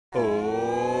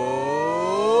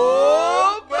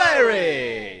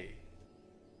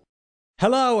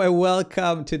Hello and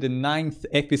welcome to the 9th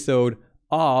episode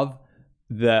of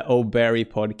the O'Berry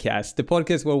podcast, the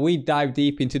podcast where we dive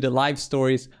deep into the life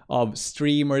stories of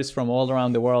streamers from all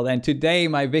around the world. And today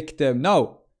my guest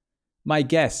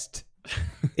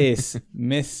is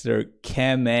Mr.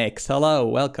 ChemX. Hello,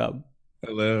 welcome.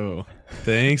 Hello.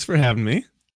 Thanks for having me.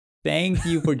 Thank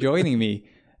you for joining me.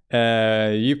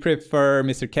 You prefer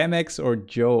Mr. ChemX or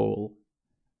Joel?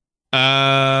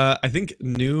 I think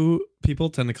new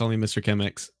people tend to call me Mr.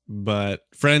 ChemX, but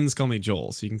friends call me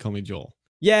Joel, so you can call me Joel.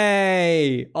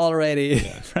 Yay! Already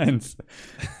friends.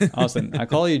 Awesome. I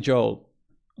call you Joel.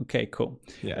 Okay, cool.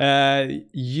 Yeah.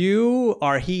 You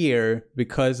are here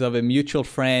because of a mutual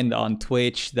friend on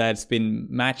Twitch that's been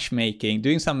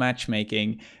doing some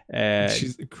matchmaking.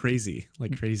 She's crazy,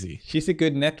 like crazy. She's a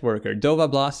good networker.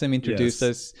 Dova Blossom introduced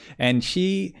us, and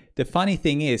the funny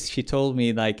thing is, she told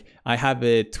me, like, I have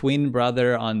a twin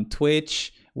brother on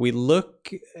Twitch. We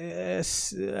look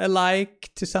alike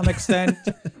to some extent.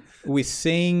 We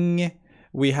sing.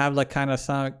 We have like kind of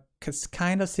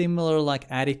similar like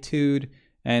attitude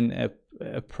and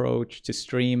approach to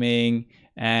streaming,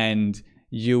 and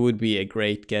you would be a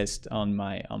great guest on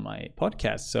my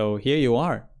podcast. So here you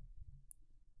are.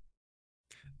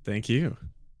 Thank you.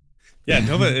 Yeah,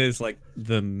 Nova is like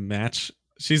the match.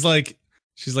 She's like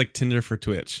Tinder for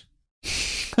Twitch.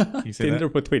 You say Tinder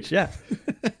for Twitch, yeah.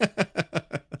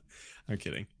 I'm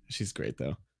kidding. She's great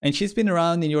though. And she's been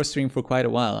around in your stream for quite a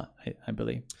while, I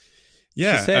believe.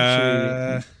 Yeah. She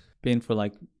said she's been for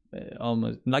like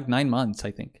almost like 9 months,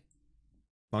 I think.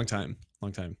 Long time.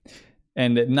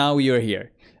 And now you're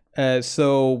here.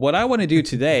 So what I want to do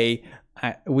today,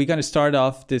 we're going to start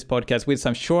off this podcast with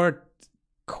some short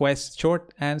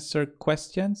answer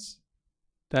questions.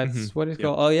 That's what it's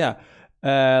called. Oh yeah.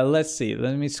 Let's see.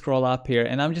 Let me scroll up here,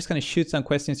 and I'm just going to shoot some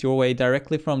questions your way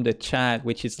directly from the chat,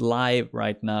 which is live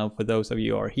right now. For those of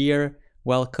you who are here,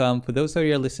 welcome. For those of you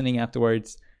who are listening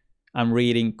afterwards, I'm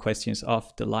reading questions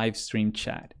off the live stream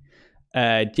chat.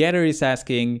 Jeter is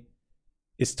asking,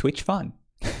 is Twitch fun?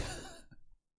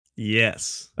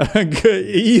 Yes. Good.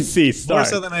 Easy start. More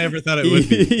so than I ever thought it would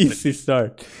be. Easy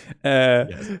start.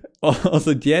 Yes.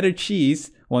 Also, Jeter Cheese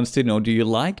wants to know, do you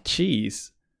like cheese?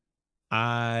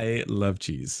 I love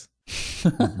cheese.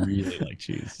 I really like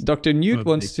cheese. Dr. Newt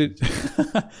wants to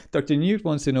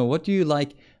know, what do you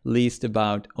like least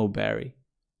about O'Berry?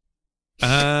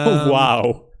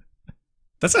 Wow.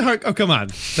 That's a hard. Oh, come on.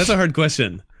 That's a hard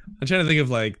question. I'm trying to think of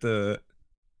like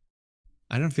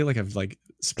I don't feel like I've like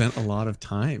spent a lot of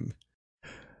time.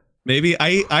 Maybe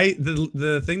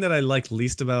the thing that I like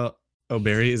least about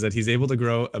O'Berry is that he's able to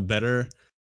grow a better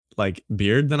like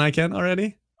beard than I can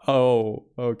already. Oh,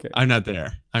 okay. I'm not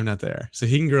there. So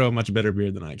he can grow a much better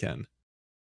beard than I can.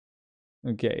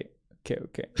 Okay.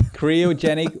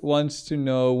 Cryogenic wants to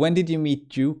know, when did you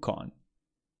meet Yukon?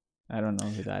 I don't know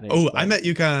who that is. Oh, but I met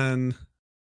Yukon.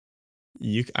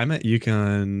 I met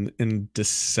Yukon in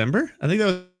December. I think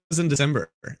that was in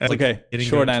December. Okay.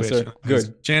 Short answer.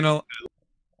 Good. Channel.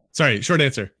 Sorry. Short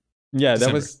answer. Yeah, December.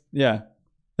 That was, yeah.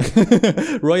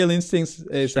 Royal Instincts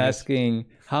is asking,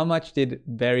 how much did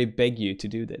Barry beg you to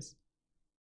do this?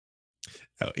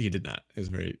 Oh, he did not. It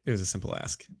was a simple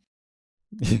ask.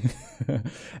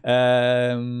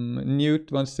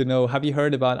 Newt wants to know, have you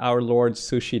heard about our Lord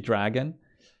Sushi Dragon?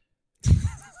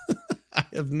 I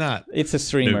have not. It's a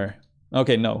streamer. No.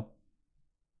 Okay, no.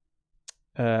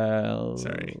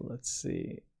 Sorry. Let's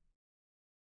see.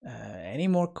 Any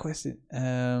more questions?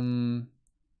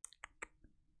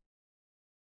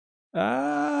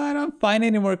 I don't find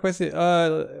any more questions.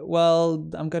 Well,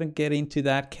 I'm gonna get into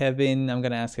that, Kevin. I'm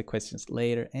gonna ask the questions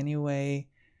later anyway.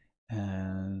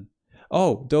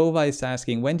 Dova is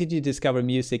asking, when did you discover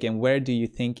music and where do you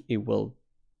think it will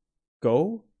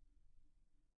go?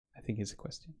 I think it's a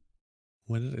question.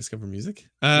 When did I discover music?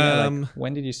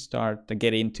 When did you start to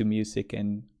get into music,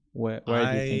 and where do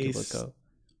you think it will go?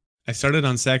 I started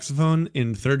on saxophone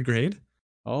in 3rd grade.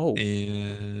 Oh.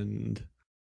 And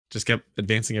just kept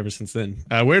advancing ever since then.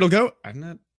 Where it'll go,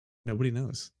 nobody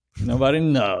knows. Nobody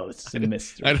knows. It's a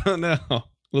mystery. I don't know.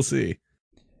 We'll see.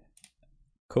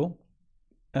 Cool.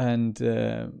 And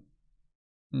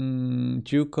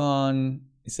Jukon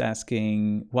is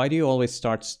asking, why do you always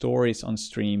start stories on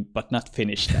stream but not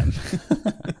finish them?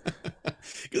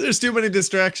 Because there's too many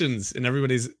distractions and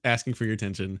everybody's asking for your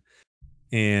attention.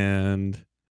 And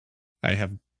I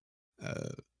have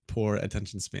poor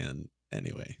attention span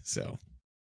anyway, so.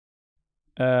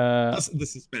 The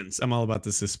suspense. I'm all about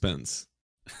the suspense.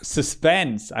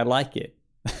 Suspense. I like it.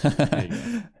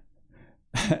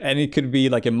 And it could be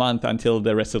like a month until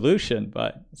the resolution,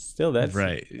 but still, that's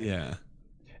right. Yeah.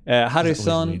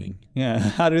 Harrison, yeah,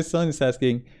 Harrison is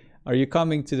asking, are you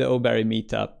coming to the Oberry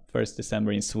meetup 1st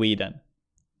December in Sweden?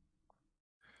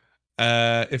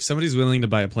 If somebody's willing to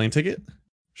buy a plane ticket,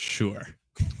 sure.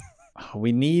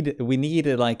 We need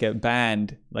like a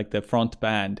band, like the front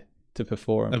band to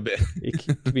perform. A bit. It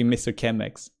could be Mr.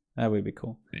 Chemex. That would be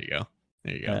cool. There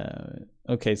you go.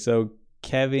 Okay, so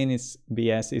Kevin is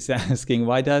asking,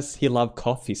 why does he love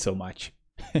coffee so much?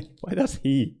 Why does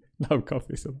he love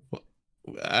coffee so much?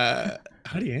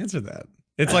 How do you answer that?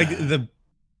 It's like the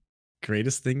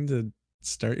greatest thing to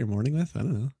start your morning with. I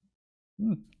don't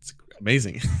know. It's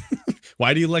amazing.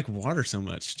 Why do you like water so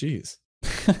much? Jeez.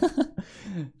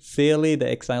 Silly the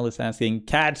Exile is asking,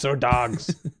 cats or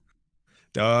dogs?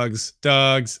 Dogs.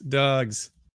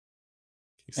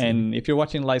 And if you're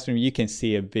watching the live stream, you can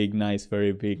see a big, nice,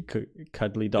 very big,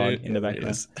 cuddly dog in the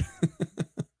background.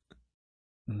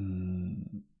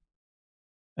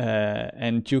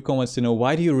 And Juko wants to know,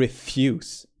 why do you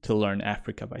refuse to learn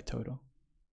Africa by Toto?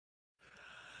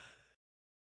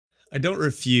 I don't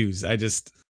refuse. I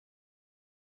just...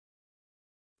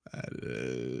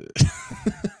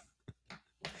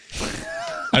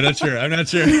 I'm not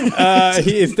sure.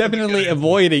 He is definitely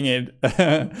avoiding it.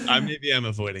 Maybe I'm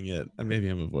avoiding it.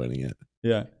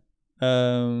 Yeah.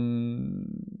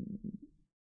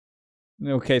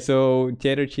 Okay, so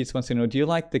Jader Cheese wants to know, do you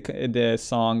like the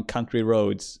song Country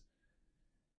Roads?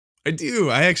 I do.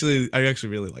 I actually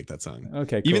really like that song.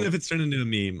 Okay, cool. Even if it's turned into a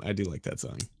meme, I do like that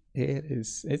song.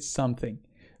 It's something.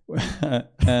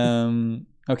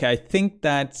 Okay, I think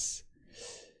that's...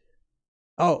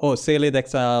 Oh, Salid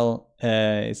Exile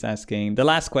is asking the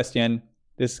last question.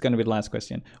 This is going to be the last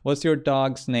question. What's your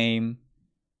dog's name,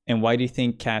 and why do you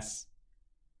think cats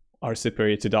are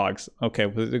superior to dogs?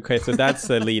 Okay, so that's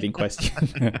the leading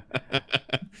question.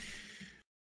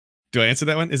 Do I answer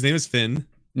that one? His name is Finn,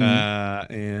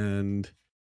 and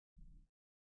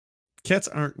cats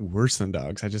aren't worse than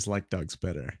dogs. I just like dogs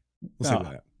better. We'll say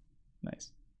that.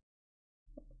 Nice.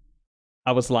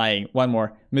 I was lying. One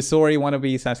more. Missouri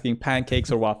wannabe is asking,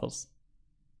 pancakes or waffles?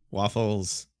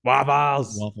 Waffles.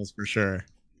 Waffles for sure.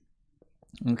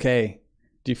 Okay.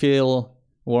 Do you feel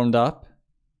warmed up?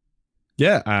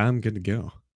 Yeah, I'm good to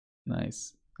go.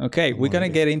 Nice. Okay, we're gonna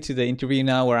get into the interview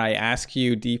now, where I ask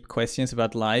you deep questions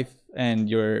about life and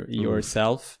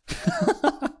yourself.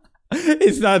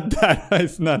 It's not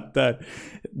that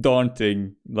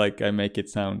daunting like I make it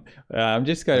sound. We're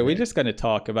just gonna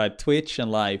talk about Twitch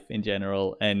and life in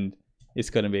general, and it's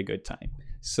gonna be a good time.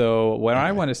 So where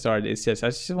I want to start is I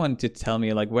just want to tell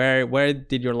me, like, where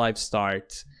did your life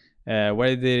start?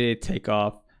 Where did it take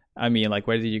off? I mean, like,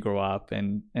 where did you grow up,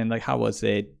 and like, how was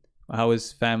it? How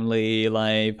was family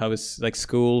life? How was, like,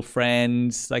 school,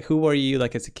 friends? Like, who were you,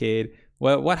 like, as a kid?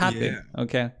 What happened? Yeah.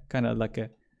 Okay, kind of like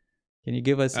can you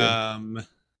give us a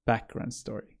background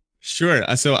story? Sure.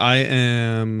 So I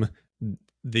am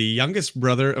the youngest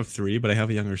brother of 3, but I have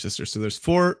a younger sister. So there's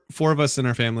four of us in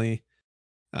our family.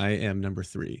 I am number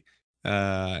 3.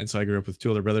 And so I grew up with 2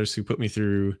 older brothers who put me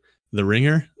through the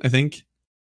ringer, I think.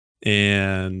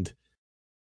 And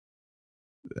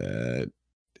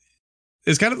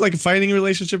it's kind of like a fighting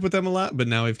relationship with them a lot, but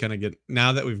now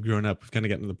now that we've grown up, we've kind of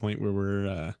gotten to the point where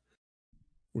we're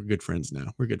good friends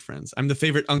now. We're good friends. I'm the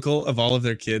favorite uncle of all of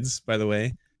their kids, by the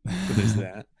way. So there's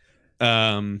that.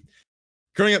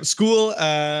 Growing up, school,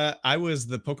 I was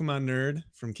the Pokemon nerd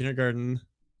from kindergarten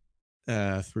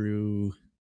through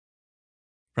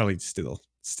probably still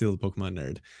the Pokemon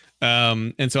nerd.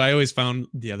 And so I always found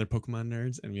the other Pokemon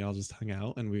nerds, and we all just hung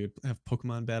out, and we would have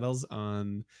Pokemon battles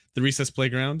on the recess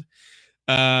playground.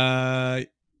 I'm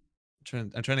trying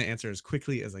to answer as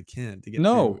quickly as I can to get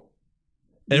through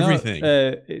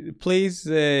everything. Please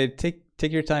take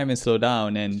your time and slow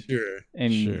down, and sure.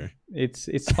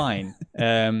 It's fine.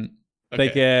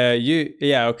 Okay.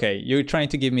 You're trying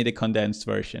to give me the condensed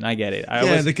version. I get it.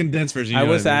 The condensed version. I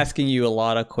was asking you a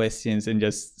lot of questions and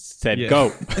just said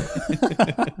go.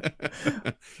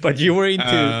 But you were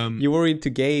into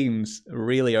games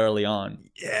really early on.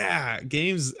 Yeah,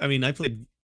 games. I mean, I played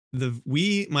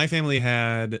my family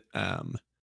had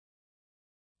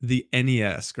the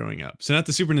NES growing up. So not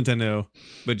the Super Nintendo,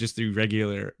 but just the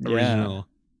regular original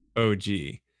OG.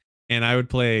 And I would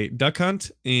play Duck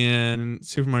Hunt and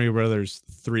Super Mario Brothers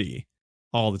 3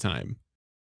 all the time.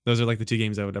 Those are like the 2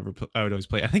 games I would always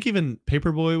play. I think even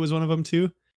Paperboy was one of them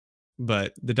too.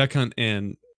 But the Duck Hunt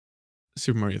and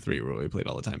Super Mario 3 were what we played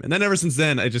all the time. And then ever since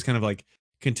then, I just kind of like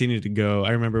continued to go.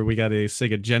 I remember we got a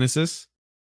Sega Genesis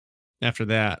after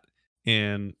that,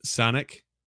 and Sonic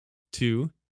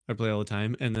 2 I play all the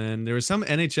time. And then there was some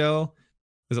NHL,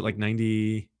 was it like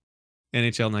NHL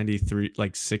 93,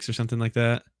 like 6 or something like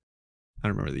that? I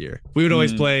don't remember the year. We would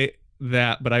always Mm. play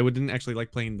that, but I didn't actually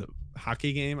like playing the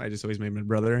hockey game. I just always made my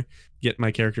brother get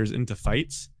my characters into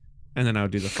fights, and then I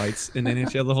would do the fights in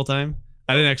NHL the whole time.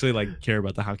 I didn't actually like care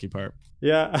about the hockey part.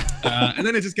 Yeah. And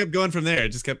then it just kept going from there. It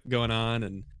just kept going on,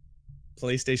 and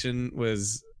PlayStation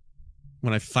was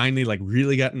when I finally like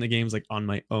really got into games like on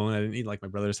my own. I didn't need like my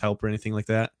brother's help or anything like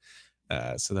that.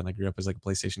 So then I grew up as like a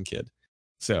PlayStation kid.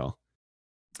 So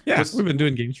yeah, we've been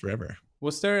doing games forever.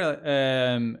 Was there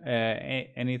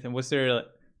anything? Was there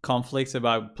conflicts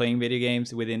about playing video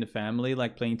games within the family,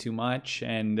 like playing too much,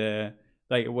 and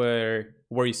like were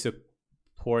you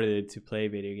supported to play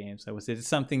video games? Was it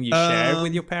something you shared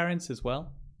with your parents as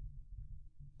well?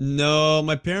 No,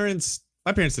 my parents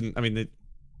didn't. I mean,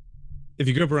 if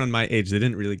you grew up around my age, they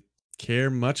didn't really care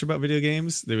much about video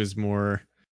games. There was more.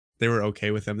 They were okay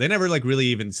with them. They never like really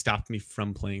even stopped me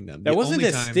from playing them. There wasn't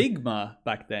a stigma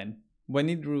back then when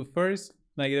it grew first.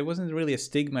 Like there wasn't really a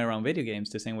stigma around video games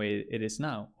the same way it is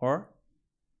now, or?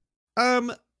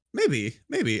 Maybe.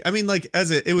 I mean, like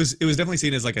it was definitely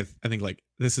seen as like I think like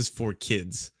this is for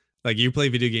kids. Like you play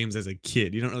video games as a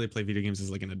kid. You don't really play video games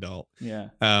as like an adult. Yeah.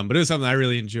 But it was something I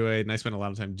really enjoyed and I spent a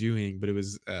lot of time doing. But it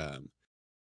was I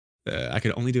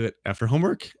could only do it after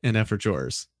homework and after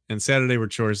chores. And Saturday were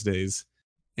chores days.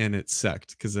 And it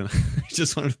sucked because then I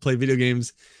just wanted to play video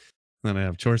games. And then I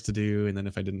have chores to do. And then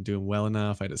if I didn't do them well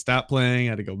enough, I had to stop playing.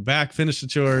 I had to go back, finish the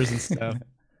chores and stuff.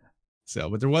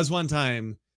 But there was one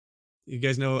time, you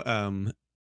guys know,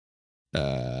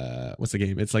 what's the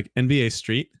game? It's like NBA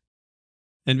Street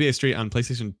on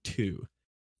PlayStation 2.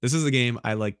 This is a game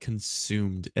I like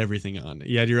consumed everything on.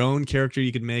 You had your own character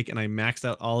you could make, and I maxed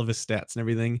out all of his stats and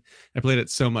everything. I played it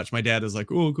so much. My dad was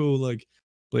like, "Oh, cool, like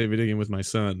play a video game with my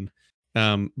son."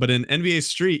 But in NBA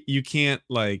Street, you can't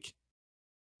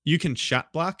you can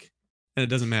shot block and it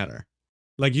doesn't matter.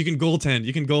 Like you can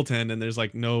goaltend and there's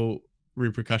like no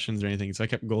repercussions or anything. So I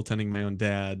kept goaltending my own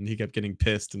dad and he kept getting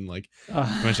pissed and like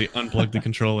eventually unplugged the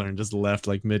controller and just left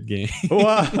like mid game.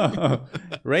 Wow.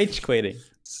 Rage quitting.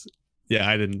 Yeah,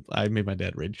 I made my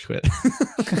dad rage quit.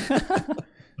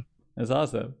 That's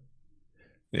awesome.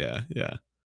 Yeah. It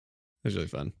was really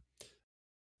fun.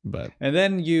 But and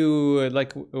then you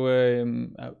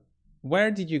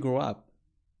where did you grow up?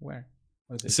 Where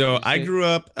was it? So I grew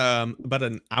up about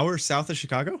an hour south of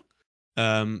Chicago.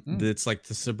 It's like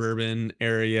the suburban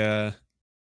area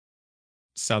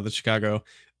south of Chicago.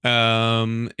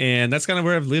 And that's kind of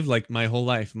where I've lived like my whole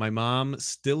life. My mom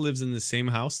still lives in the same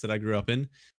house that I grew up in,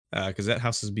 because that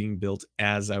house was being built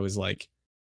as I was like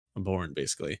born,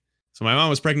 basically. So my mom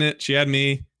was pregnant. She had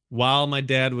me while my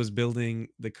dad was building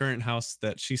the current house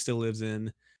that she still lives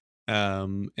in.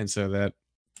 And so that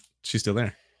she's still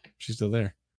there.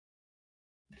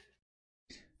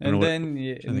 And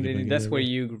then that's where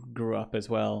you grew up as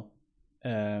well.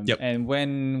 Yep. And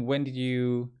when did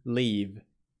you leave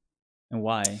and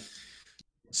why?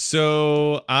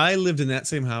 So I lived in that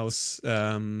same house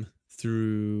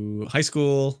through high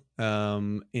school.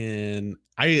 And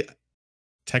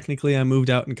I moved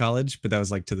out in college, but that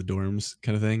was like to the dorms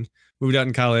kind of thing. Moved out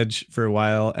in college for a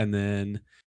while, and then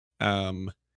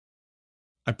I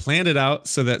planned it out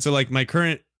so like my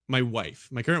current wife,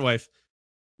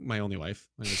 my only wife.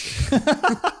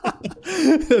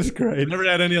 That's great. Never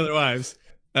had any other wives.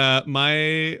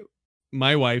 My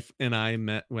wife and I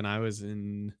met when I was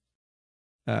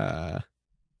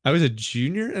a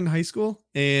junior in high school,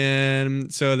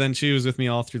 and so then she was with me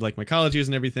all through like my college years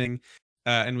and everything.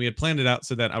 And we had planned it out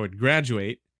so that I would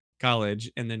graduate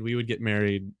college and then we would get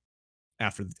married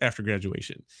after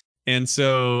graduation. And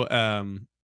so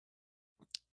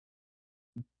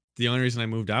the only reason I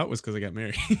moved out was because I got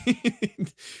married.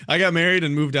 I got married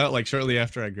and moved out like shortly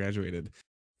after I graduated.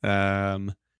 How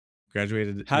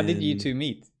did you two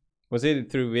meet? Was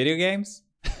it through video games?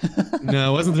 No,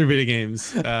 it wasn't through video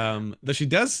games. Though she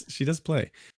does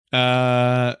play.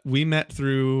 We met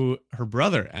through her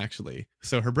brother, actually.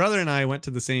 So her brother and I went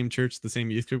to the same church, the same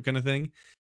youth group kind of thing.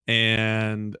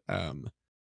 And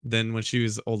then when she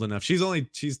was old enough, she's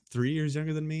 3 years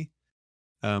younger than me.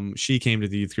 She came to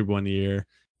the youth group one year,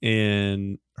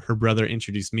 and her brother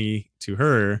introduced me to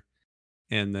her.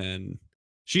 And then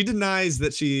she denies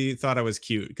that she thought I was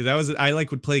cute because I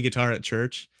would play guitar at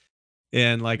church.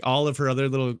 And like all of her other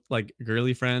little like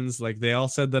girly friends, like they all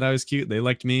said that I was cute. They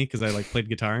liked me because I like played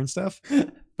guitar and stuff.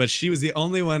 But she was the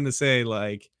only one to say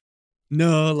like,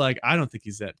 no, like I don't think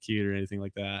he's that cute or anything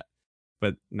like that.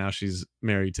 But now she's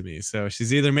married to me. So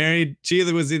she's either married. She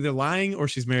was either lying or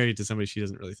she's married to somebody she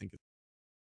doesn't really think is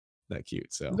that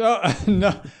cute. So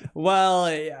no. Well,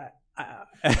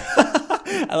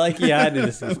 I like you had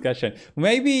this discussion.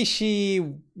 Maybe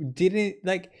she didn't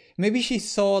like. Maybe she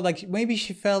saw like. Maybe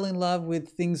she fell in love with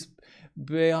things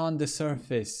beyond the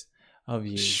surface of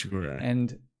you. Sure.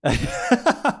 And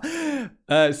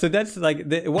so that's like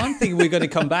the one thing we're going to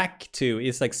come back to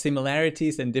is like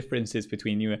similarities and differences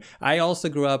between you. I also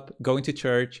grew up going to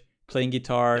church, playing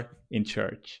guitar in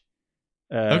church.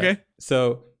 Okay.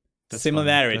 So That's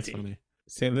similarity. funny.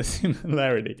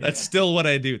 Similarity. That's still what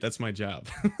I do. That's my job.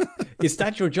 Is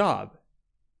that your job?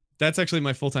 That's actually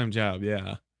my full-time job.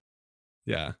 Yeah.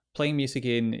 Yeah. Playing music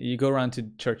you go around to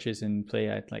churches and play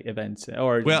at like events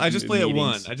or Well, I just play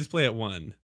meetings. at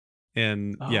one.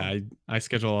 And yeah, Oh. I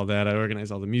schedule all that. I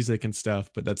organize all the music and stuff,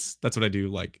 but that's what I do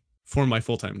like for my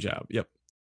full-time job. Yep.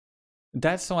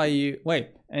 That's why you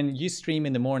and you stream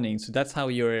in the morning, so that's how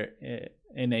you're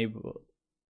enabled.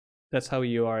 That's how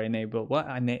you are enabled. What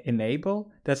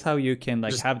enable? That's how you can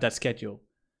like have that schedule.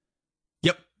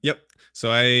 Yep. So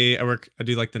I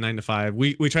do like the 9 to 5.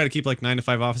 We try to keep like 9 to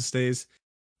 5 office days.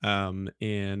 And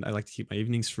I like to keep my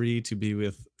evenings free to be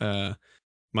with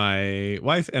my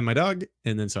wife and my dog,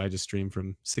 and then so I just stream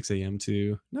from 6 a.m.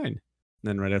 to 9. And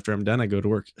then right after I'm done, I go to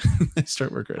work. I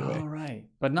start work right away. All right,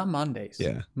 but not Mondays.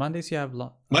 Yeah, Mondays you have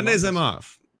Mondays I'm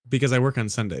off because I work on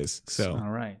Sundays. So all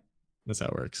right, that's how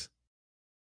it works.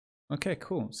 Okay,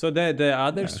 cool. So the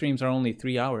other Yeah. streams are only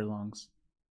 3 hour longs.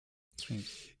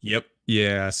 Streams. Yep.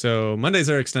 Yeah. So Mondays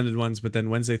are extended ones, but then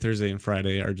Wednesday, Thursday, and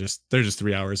Friday are just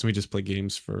 3 hours, and we just play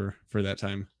games for that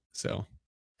time. So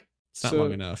it's not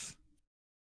long enough.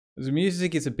 The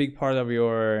music is a big part of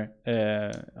your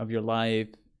life.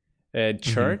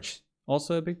 Church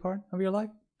also a big part of your life.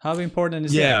 How important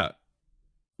is that? Yeah.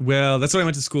 Well, that's what I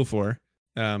went to school for.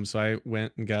 So I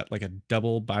went and got like a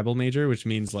double Bible major, which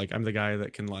means like I'm the guy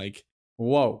that can like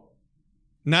Whoa.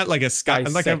 not like a sky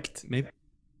like a, Dissect. maybe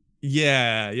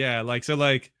yeah like so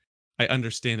like I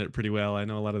understand it pretty well. I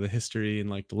know a lot of the history and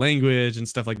like the language and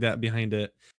stuff like that behind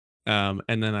it. And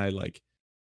then I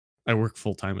work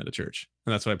full time at a church,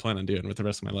 and that's what I plan on doing with the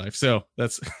rest of my life. So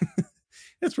that's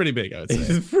that's pretty big, I would say.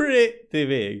 It's pretty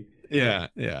big. Yeah.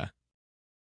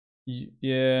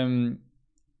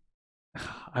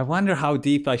 I wonder how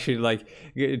deep I should like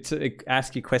to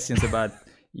ask you questions about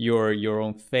your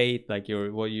own faith, like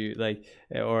what you like,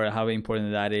 or how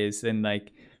important that is, and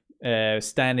like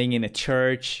standing in a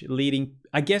church, leading.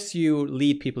 I guess you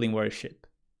lead people in worship,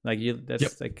 like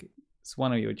that's like it's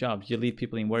one of your jobs. You lead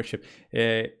people in worship,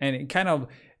 and it kind of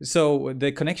so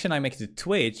the connection I make to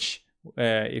Twitch,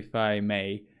 if I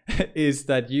may, is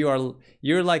that you're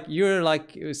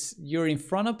in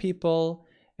front of people.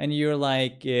 And you're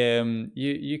like,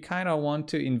 you kind of want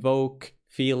to invoke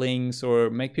feelings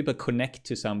or make people connect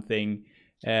to something.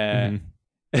 In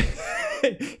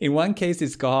one case,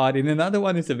 it's God. In another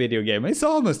one, it's a video game. It's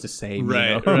almost the same.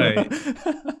 Right, you know? right.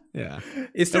 Yeah.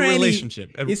 Is there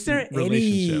relationship?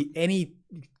 any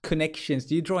connections?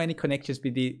 Do you draw any connections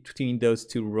between those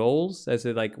two roles, as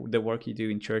it, like the work you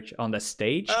do in church on the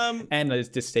stage and as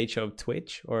the stage of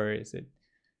Twitch, or is it?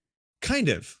 Kind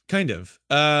of.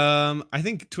 I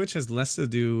think Twitch has less to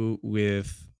do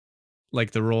with like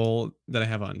the role that I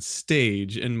have on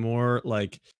stage and more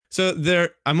like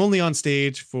I'm only on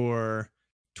stage for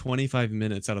 25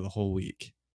 minutes out of the whole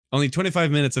week. Only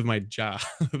 25 minutes of my job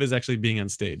is actually being on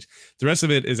stage. The rest of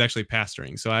it is actually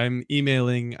pastoring. So I'm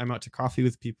emailing, I'm out to coffee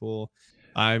with people.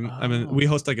 We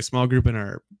host like a small group in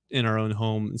our own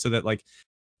home, so that like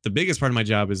the biggest part of my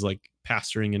job is like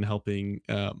pastoring and helping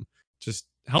just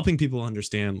helping people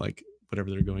understand like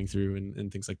whatever they're going through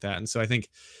and things like that. And so I think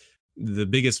the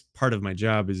biggest part of my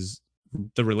job is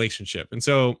the relationship. And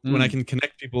so when I can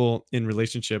connect people in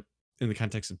relationship in the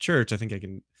context of church, I think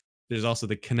there's also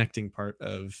the connecting part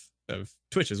of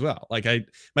Twitch as well. Like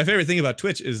my favorite thing about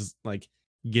Twitch is like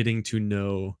getting to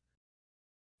know,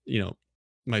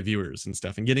 my viewers and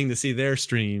stuff, and getting to see their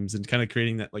streams and kind of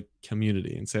creating that like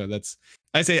community. And so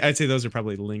I'd say those are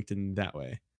probably linked in that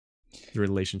way. The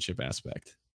relationship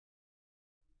aspect,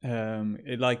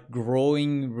 like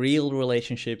growing real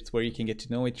relationships where you can get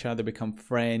to know each other, become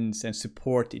friends, and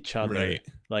support each other. Right.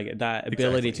 Like that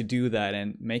ability to do that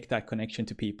and make that connection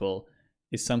to people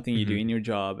is something you do in your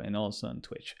job and also on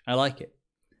Twitch. I like it.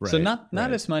 Right. So not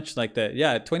as much like that.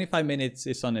 Yeah, 25 minutes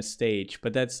is on a stage,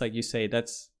 but that's like you say,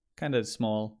 that's kind of a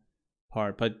small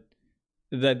part. But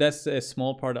that's a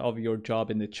small part of your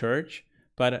job in the church.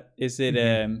 But is it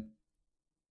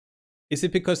is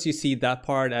it because you see that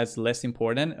part as less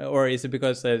important, or is it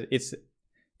because it's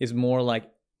more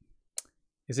like,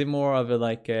 is it more of a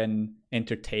like an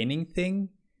entertaining thing?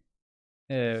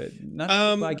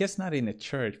 I guess not in a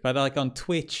church, but like on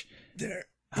Twitch.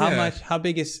 Yeah. How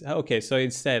big is, okay, so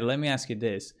instead, let me ask you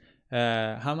this.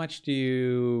 How much do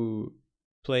you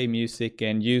play music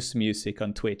and use music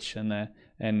on Twitch?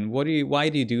 And why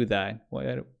do you do that?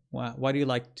 Why do you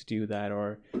like to do that?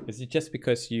 Or is it just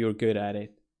because you're good at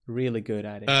it? Really good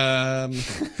at it? Um,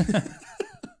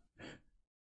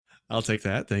 I'll take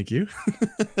that. Thank you.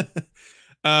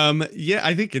 Yeah,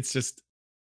 I think it's just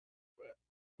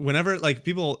whenever like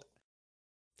people,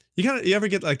 you ever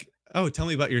get like, oh, tell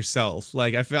me about yourself.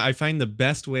 Like I find the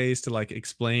best ways to like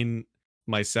explain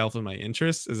myself and my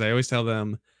interests is I always tell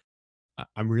them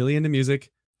I'm really into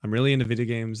music, I'm really into video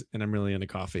games, and I'm really into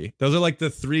coffee. Those are like the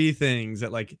three things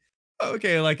that like,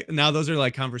 okay, like now those are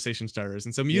like conversation starters.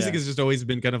 And so music Yeah. has just always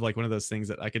been kind of like one of those things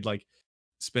that I could like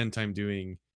spend time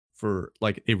doing for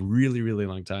like a really, really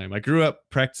long time. I grew up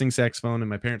practicing saxophone and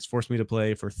my parents forced me to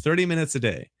play for 30 minutes a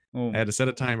day. I Oh, had to set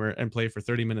a timer and play for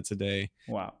 30 minutes a day.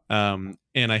 wow. And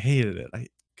I hated it. I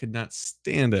could not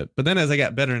stand it. But then as I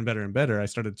got better and better and better, I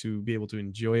started to be able to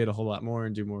enjoy it a whole lot more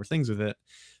and do more things with it.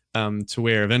 To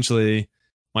where eventually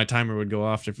my timer would go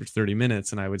off for 30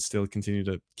 minutes and I would still continue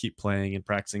to keep playing and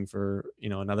practicing for,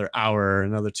 another hour,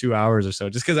 another 2 hours or so,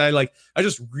 just because I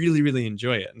just really, really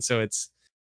enjoy it. And so it's,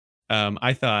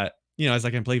 I thought, as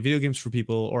I can play video games for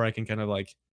people, or I can kind of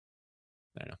like,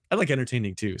 I don't know, I like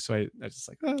entertaining too. So I just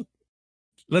like, oh,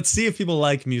 let's see if people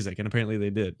like music. And apparently they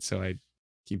did. So I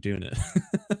keep doing it.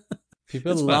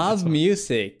 People It's fun. love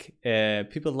music.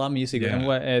 People love music, and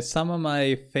Yeah. some of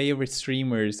my favorite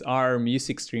streamers are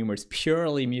music streamers,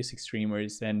 purely music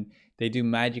streamers, and they do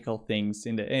magical things.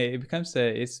 It becomes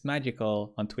it's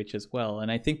magical on Twitch as well,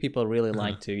 and I think people really Uh-huh.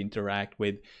 like to interact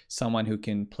with someone who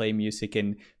can play music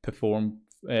and perform.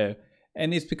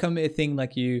 And it's become a thing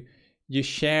like you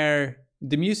share.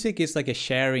 The music is like a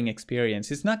sharing experience.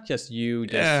 It's not just you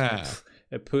just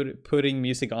Yeah. putting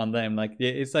music on them. Like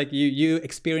it's like you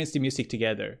experience the music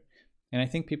together, and I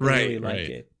think people really Right. like Right.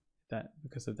 it that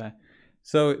because of that.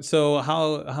 So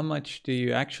how much do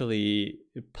you actually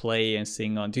play and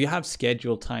sing on? Do you have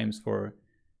scheduled times for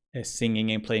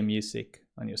singing and playing music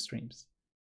on your streams?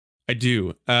 I do.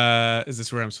 Is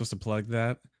this where I'm supposed to plug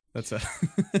that? That's a.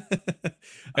 I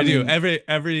I do mean,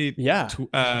 every yeah.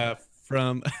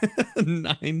 from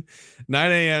 9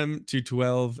 a.m. to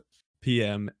 12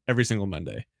 p.m. every single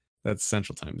Monday. That's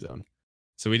Central Time Zone.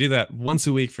 So we do that once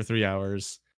a week for 3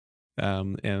 hours.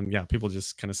 And yeah, people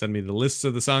just kind of send me the lists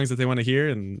of the songs that they want to hear,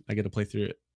 and I get to play through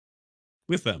it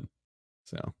with them.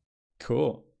 So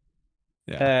Cool.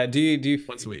 yeah, Do you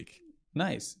once a week.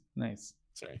 nice.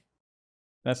 Sorry.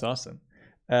 That's awesome.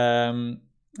 Um,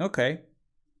 okay,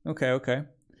 okay.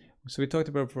 So we talked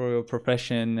about your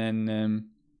profession and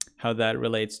how that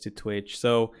relates to Twitch.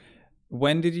 So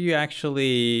when did you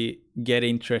actually get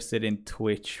interested in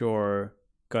Twitch or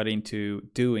got into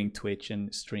doing Twitch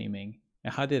and streaming?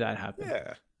 And how did that happen?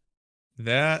 Yeah.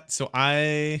 That so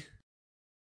I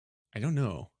don't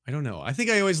know. I don't know. I think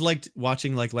I always liked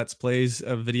watching like let's plays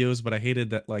of videos, but I hated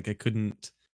that like I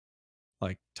couldn't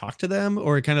like talk to them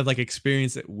or kind of like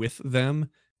experience it with them.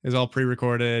 It's all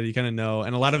pre-recorded, you kind of know,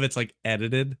 and a lot of it's like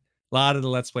edited. A lot of the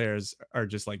let's players are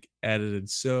just like edited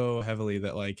so heavily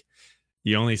that like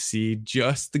you only see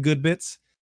just the good bits.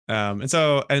 And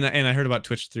I heard about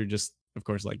Twitch through just of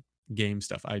course like game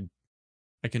stuff. I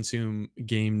consume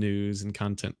game news and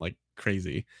content like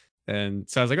crazy. And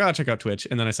so I was like, oh, I'll check out Twitch.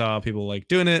 And then I saw people like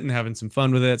doing it and having some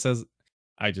fun with it. So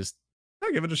I'll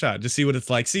give it a shot. Just see what it's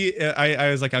like. See, I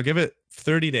was like, I'll give it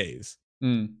 30 days.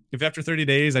 Mm. If after 30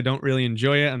 days I don't really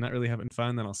enjoy it, I'm not really having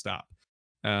fun, then I'll stop.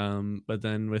 But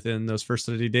then within those first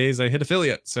 30 days, I hit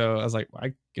affiliate. So I was like, well,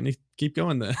 I'm gonna keep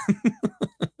going then.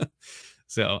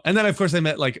 So, and then of course I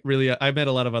met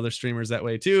a lot of other streamers that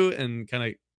way too, and kind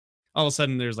of all of a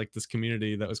sudden there's like this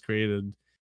community that was created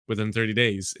within 30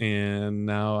 days, and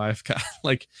now I've got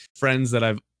like friends that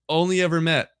I've only ever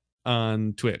met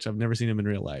on Twitch. I've never seen them in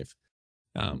real life,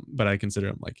 but I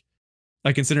consider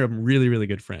them really, really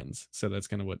good friends. So that's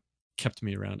kind of what kept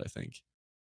me around, I think.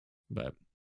 But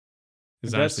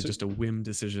it's honestly That's just a whim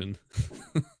decision.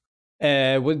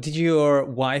 did your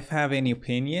wife have any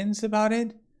opinions about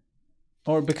it?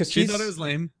 Or because She thought it was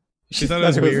lame. she Thought it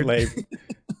was weird. lame.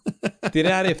 Did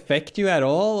that affect you at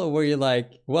all, or were you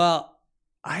like, well,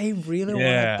 I really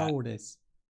Yeah. want to do this?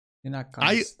 You're not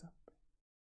gonna stop.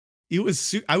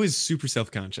 I was super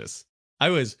self-conscious. I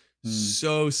was Hmm.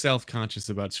 so self-conscious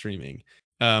about streaming.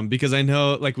 Because I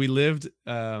know like we lived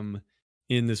in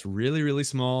this really, really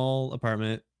small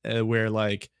apartment where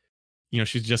like,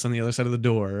 she's just on the other side of the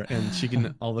door and she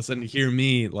can all of a sudden hear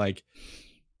me like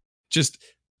just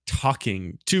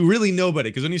talking to really nobody.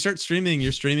 Because when you start streaming,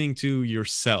 you're streaming to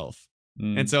yourself.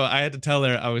 Hmm. And so I had to tell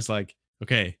her, I was like,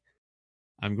 okay,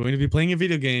 I'm going to be playing a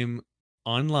video game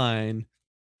online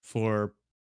for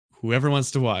whoever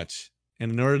wants to watch.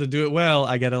 And in order to do it well,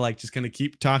 I gotta like just kind of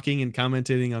keep talking and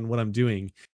commenting on what I'm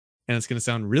doing. And it's gonna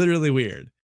sound really, really weird.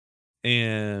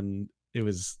 And it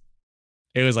was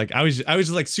like I was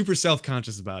just like super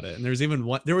self-conscious about it.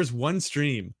 And there was one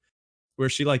stream where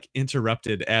she like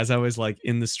interrupted as I was like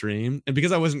in the stream. And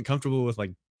because I wasn't comfortable with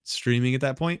like streaming at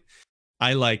that point,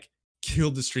 I like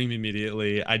killed the stream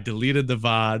immediately. I deleted the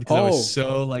VOD because I was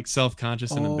so like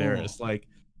self-conscious and embarrassed. Like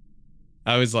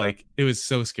I was like, it was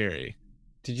so scary.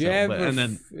 Did you ever? And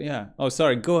then yeah. Oh,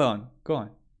 sorry. Go on.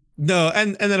 No,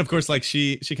 and then of course, like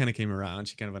she kind of came around.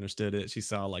 She kind of understood it. She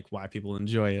saw like why people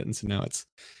enjoy it, and so now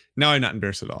I'm not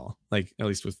embarrassed at all. Like at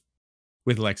least with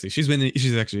Lexi,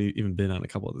 she's actually even been on a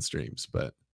couple of the streams.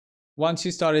 But once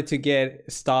you started to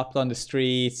get stopped on the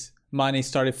streets, money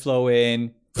started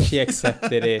flowing. She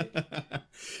accepted it.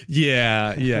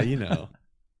 Yeah, you know.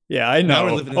 Yeah, I know. Now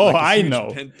we're living in I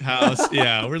know. Penthouse.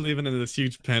 Yeah, we're living in this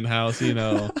huge penthouse. You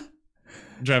know,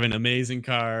 driving amazing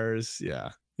cars. Yeah.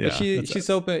 But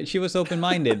she was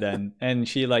open-minded then, and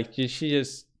she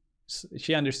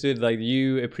understood like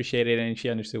you appreciated it, and she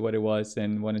understood what it was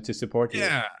and wanted to support you.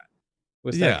 Yeah.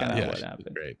 Was that kind of what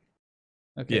happened? Great.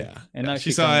 Okay. Yeah. And now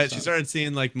she saw it. She started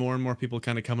seeing like more and more people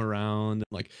kind of come around.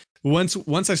 Like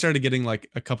once I started getting like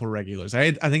a couple regulars,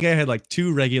 I think I had like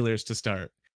 2 regulars to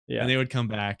start. Yeah. And they would come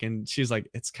back, and she's like,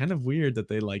 it's kind of weird that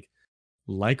they like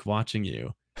watching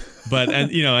you, but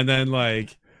and then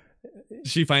like.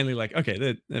 She finally like,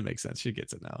 okay, that makes sense. She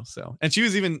gets it now. So, and she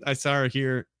was I saw her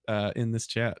here in this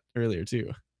chat earlier too.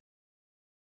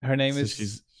 Her name is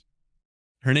Mrs.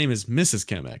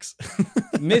 Chemex.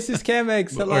 Mrs.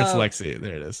 Chemex. Or it's Lexi.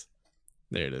 There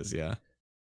it is. Yeah.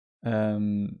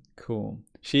 Cool.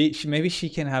 She maybe she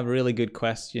can have really good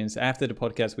questions after the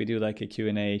podcast. We do like a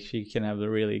Q&A. She can have the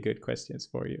really good questions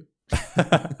for you.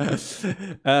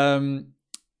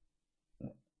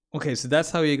 Okay, so that's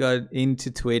how you got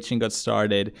into Twitch and got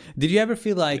started. Did you ever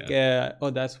feel like,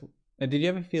 did you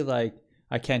ever feel like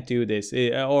I can't do this,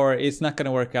 or it's not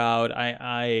gonna work out?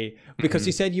 Because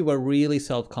you said you were really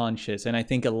self-conscious, and I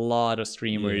think a lot of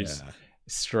streamers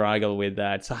struggle with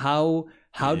that. So how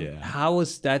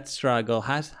was that struggle?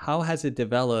 How has it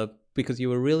developed? Because you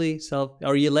were really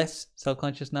are you less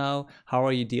self-conscious now? How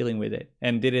are you dealing with it?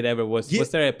 And did it ever was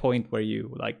there a point where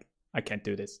you like, I can't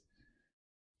do this?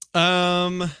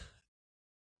 I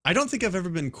don't think I've ever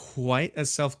been quite as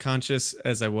self-conscious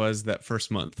as I was that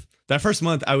first month. That first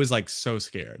month, I was like so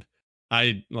scared.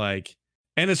 And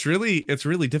it's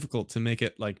really difficult to make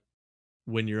it like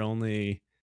when you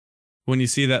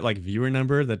see that like viewer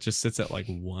number that just sits at like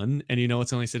 1, and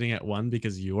it's only sitting at 1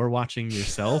 because you're watching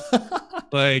yourself.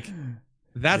 Like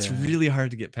that's really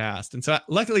hard to get past. And so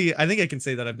luckily, I think I can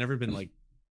say that I've never been like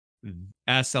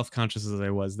as self-conscious as I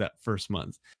was that first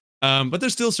month. But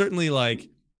there's still certainly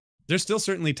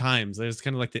times. There's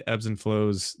kind of like the ebbs and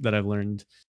flows that I've learned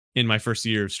in my first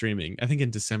year of streaming. I think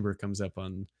in December comes up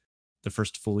on the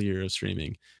first full year of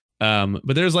streaming. But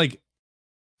there's like,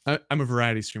 I'm a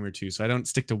variety streamer too, so I don't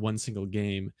stick to one single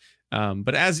game.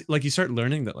 But as like you start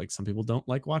learning that like some people don't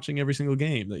like watching every single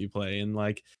game that you play, and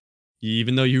like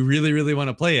even though you really, really want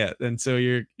to play it, and so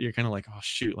you're kind of like, oh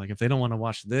shoot, like if they don't want to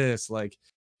watch this, like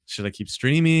should I keep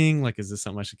streaming? Like, is this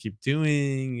something I should keep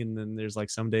doing? And then there's like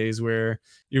some days where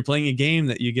you're playing a game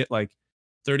that you get like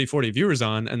 30, 40 viewers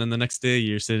on, and then the next day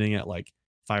you're sitting at like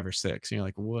 5 or 6, and you're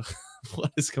like, what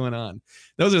is going on?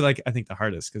 Those are like, I think the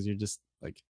hardest, because you're just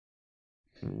like,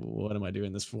 what am I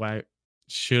doing this for? Why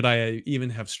should I even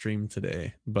have streamed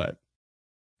today? But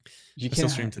you can still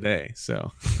stream today,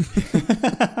 so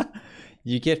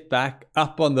you get back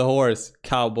up on the horse,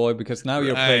 cowboy, because now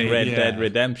you're playing Red Dead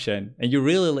Redemption, and you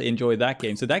really enjoy that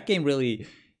game. So that game really,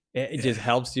 it just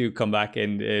helps you come back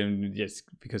and just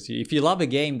because if you love a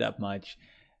game that much,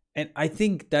 and I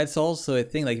think that's also a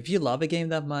thing. Like if you love a game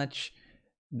that much,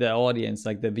 the audience,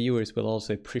 like the viewers, will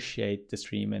also appreciate the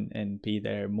stream and be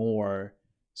there more.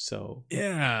 So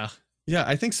yeah,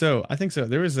 I think so.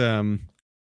 There was I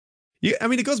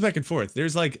mean, it goes back and forth.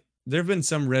 There have been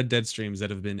some Red Dead streams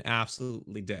that have been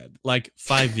absolutely dead, like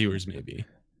 5 viewers maybe,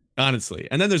 honestly.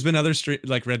 And then there's been other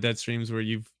like Red Dead streams where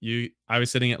I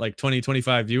was sitting at like 20,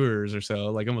 25 viewers or so,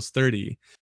 like almost 30.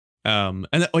 And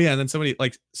then somebody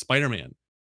like Spider-Man.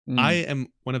 I am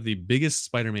one of the biggest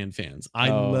Spider-Man fans. I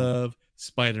love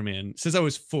Spider-Man since I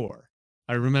was 4.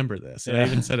 I remember this. And I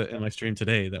even said it in my stream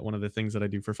today that one of the things that I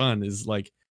do for fun is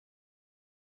like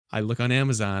I look on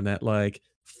Amazon at like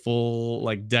full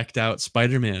like decked out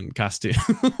Spider-Man costumes.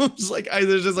 Like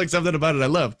there's just like something about it I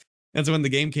love. And so when the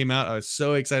game came out, I was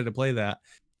so excited to play that.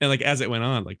 And like as it went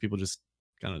on, like people just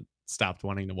kind of stopped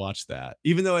wanting to watch that,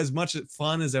 even though as much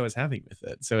fun as I was having with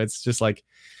it. So it's just like,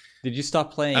 Did you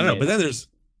stop playing? I don't know. it? But then there's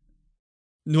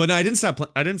no, I didn't stop.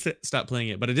 I didn't stop playing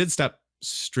it, but I did stop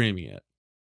streaming it.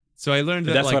 So I learned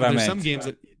that that's like what I there's meant. some games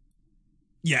that.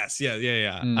 Yes, yeah.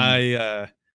 Mm.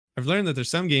 I've learned that there's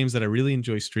some games that I really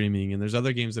enjoy streaming, and there's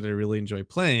other games that I really enjoy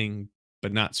playing,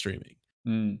 but not streaming.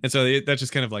 Mm. And so that's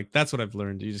just kind of like, that's what I've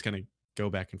learned. You just kind of go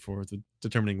back and forth with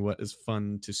determining what is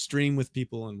fun to stream with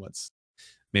people and what's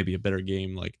maybe a better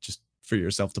game, like just for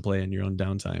yourself to play in your own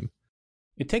downtime.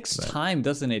 It takes time,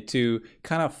 doesn't it, to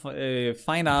kind of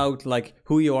find out like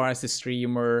who you are as a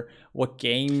streamer, what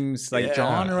games like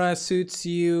genre suits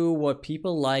you, what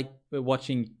people like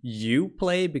watching you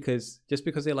play, because just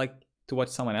because they like to watch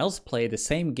someone else play the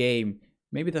same game,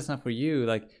 maybe that's not for you.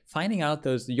 Like finding out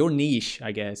your niche,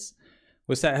 I guess.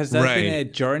 Has that been a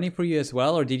journey for you as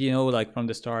well, or did you know like from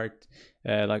the start,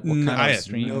 like what kind of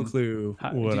stream? I had no clue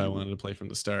what I wanted to play from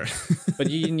the start. But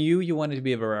you knew you wanted to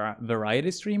be a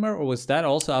variety streamer, or was that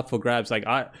also up for grabs? Like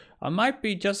I might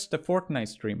be just a Fortnite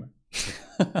streamer.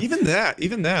 even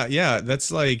that, yeah. That's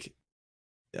like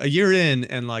a year in,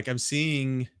 and like I'm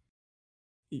seeing.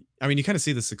 I mean, you kind of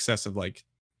see the success of like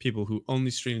people who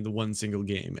only stream the one single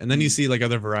game, and then you see like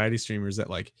other variety streamers that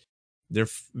like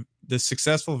the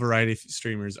successful variety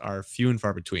streamers are few and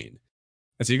far between.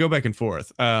 And so you go back and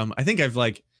forth. I think I've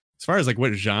like, as far as like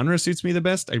what genre suits me the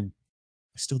best, I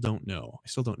still don't know.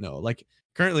 Like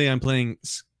currently I'm playing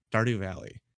Stardew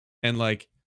Valley, and like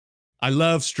I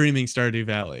love streaming Stardew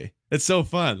Valley. It's so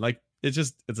fun. Like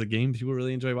it's a game people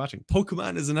really enjoy watching.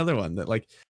 Pokemon is another one that like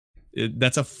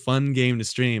that's a fun game to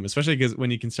stream, especially because when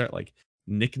you can start like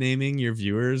nicknaming your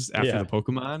viewers after the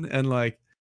Pokemon, and like,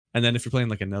 and then if you're playing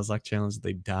like a Nuzlocke challenge,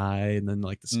 they die, and then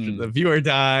like the viewer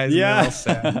dies. Yeah, and all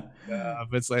sad.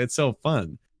 It's like, it's so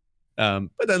fun.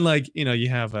 But then like, you know, you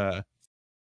have the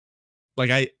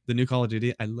new Call of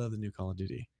Duty. I love the new Call of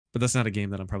Duty, but that's not a game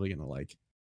that I'm probably gonna like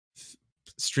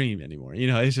stream anymore. You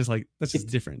know, it's just like that's just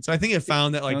different. So I think I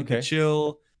found that like the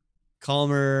chill,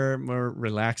 calmer, more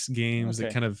relaxed games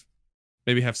that kind of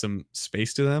maybe have some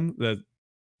space to them, that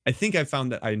I think I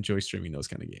found that I enjoy streaming those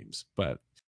kind of games. But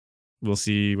we'll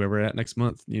see where we're at next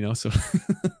month, you know. So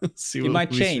see, it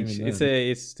might change.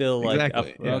 It's still like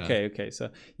exactly, up. Yeah. Okay. So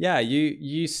yeah,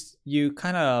 you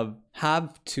kind of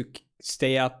have to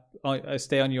stay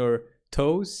on your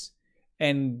toes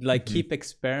and like keep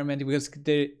experimenting, because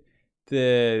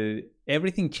the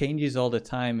everything changes all the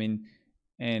time,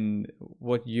 and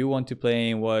what you want to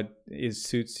play and what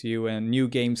suits you, and new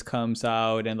games comes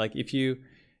out, and like if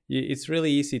it's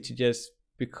really easy to just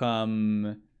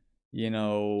become, you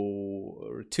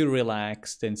know, too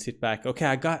relaxed and sit back. Okay,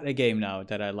 I got a game now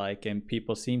that I like and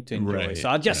people seem to enjoy, so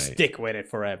I'll just stick with it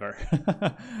forever.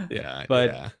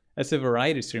 But as a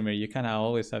variety streamer, you kind of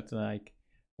always have to like,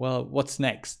 well, what's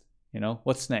next? You know,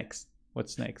 what's next?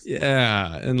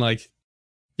 Yeah, and like,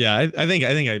 yeah, I think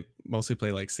I mostly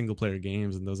play like single player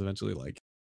games, and those eventually like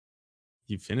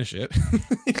you finish it.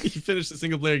 You finish the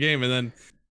single player game, and then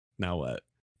now what?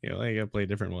 You know, I gotta play a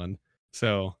different one.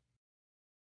 So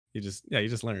you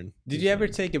just learn. Did you ever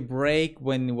take a break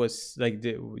when it was like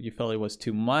you felt it was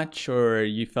too much, or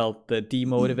you felt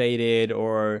demotivated,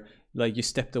 or like you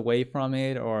stepped away from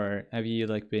it, or have you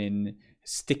like been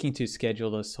sticking to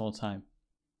schedule this whole time?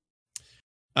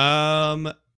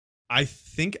 I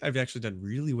think I've actually done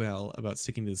really well about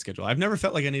sticking to the schedule. I've never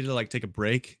felt like I needed to like take a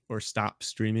break or stop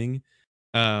streaming.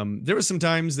 There was some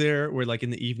times there where like in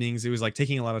the evenings, it was like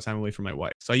taking a lot of time away from my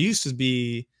wife. So I used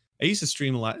to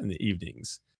stream a lot in the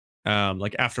evenings.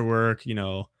 Like after work, you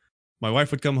know, my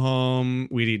wife would come home,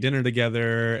 we'd eat dinner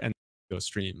together, and go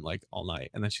stream like all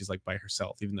night. And then she's like by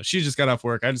herself, even though she just got off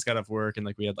work, I just got off work, and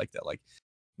like we had like that like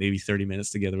maybe 30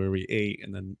 minutes together where we ate,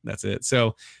 and then that's it.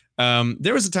 So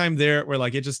there was a time there where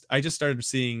like I just started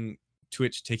seeing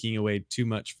Twitch taking away too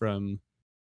much from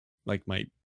like my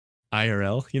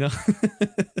IRL, you know.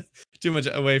 Too much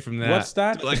away from that. What's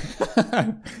that? Like,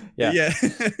 yeah.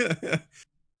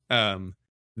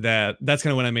 That's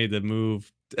kind of when I made the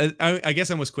move. I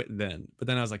guess I almost quit then, but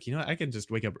then I was like, you know what? I can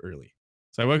just wake up early.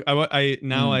 So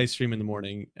I stream in the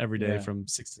morning every day from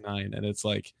 6 to 9, and it's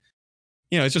like,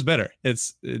 you know, it's just better.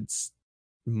 It's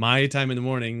my time in the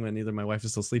morning when either my wife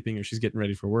is still sleeping or she's getting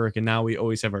ready for work, and now we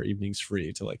always have our evenings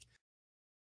free to like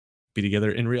be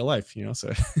together in real life, you know.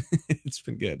 So it's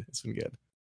been good.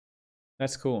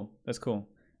 That's cool.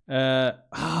 I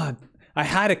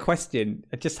had a question.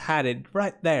 I just had it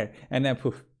right there, and then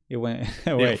poof, it went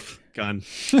away. Gone.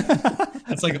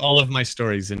 That's like all of my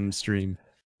stories in stream.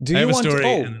 Do you want to?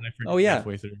 And then I forget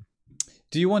halfway through.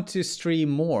 Do you want to stream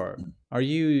more? Are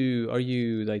you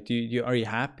like? Are you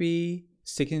happy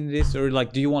sticking to this, or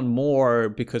like, do you want more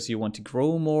because you want to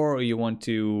grow more, or you want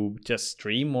to just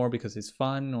stream more because it's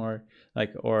fun, or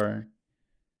like, or?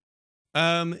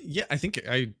 Yeah, I think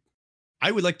I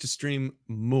would like to stream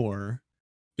more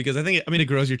because I think, I mean, it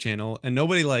grows your channel, and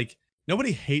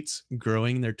nobody hates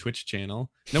growing their Twitch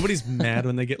channel. Nobody's mad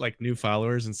when they get like new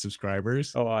followers and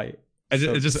subscribers. Oh,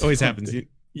 it just always happens.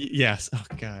 Yes. Oh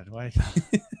God, why?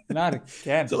 Not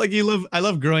again. So like I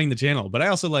love growing the channel, but I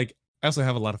also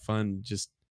have a lot of fun just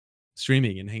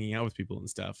streaming and hanging out with people and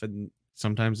stuff. And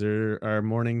sometimes there are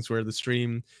mornings where the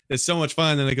stream is so much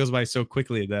fun and it goes by so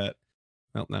quickly that,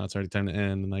 well, now it's already time to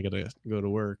end and I gotta go to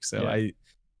work. So yeah.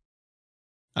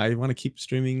 I want to keep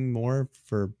streaming more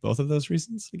for both of those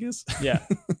reasons, I guess. Yeah,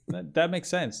 that makes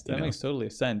sense. That makes totally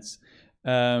sense.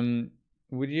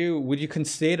 Would you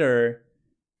consider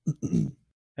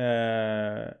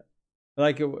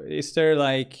like, is there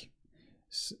like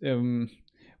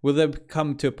will there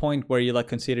come to a point where you like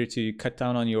consider to cut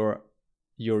down on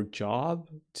your job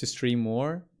to stream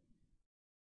more?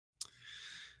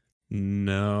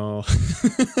 No.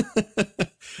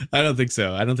 I don't think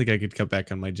so. I don't think I could cut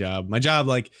back on my job. My job,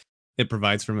 like, it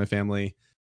provides for my family,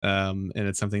 and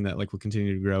it's something that like will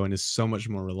continue to grow and is so much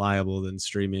more reliable than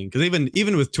streaming. Because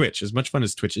even with Twitch, as much fun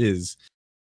as Twitch is,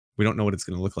 we don't know what it's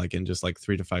going to look like in just like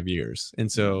 3 to 5 years.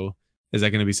 And so, is that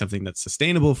going to be something that's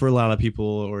sustainable for a lot of people,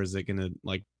 or is it going to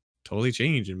like totally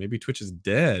change and maybe Twitch is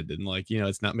dead and like, you know,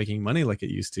 it's not making money like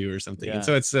it used to or something? Yeah. And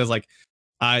so it says like,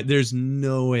 there's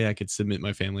no way I could submit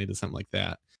my family to something like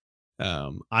that.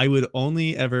 I would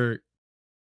only ever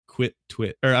quit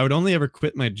Twitch, or I would only ever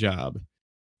quit my job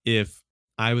if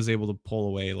I was able to pull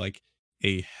away like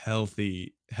a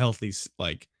healthy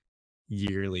like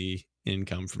yearly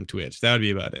income from Twitch. That would be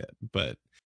about it. But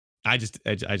I just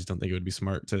don't think it would be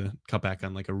smart to cut back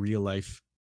on like a real life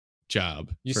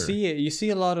job. You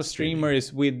see a lot of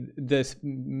streamers with this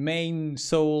main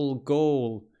sole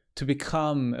goal to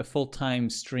become a full-time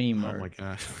streamer. Oh my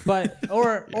god. But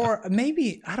or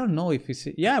maybe, I don't know if you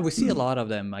see, we see a lot of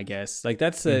them, I guess. Like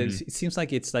that's it seems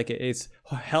like it's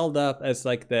held up as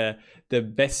like the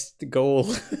best goal,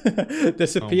 the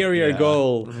superior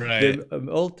goal, right, the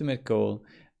ultimate goal.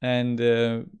 And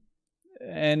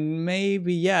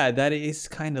maybe that is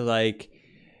kind of like,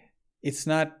 it's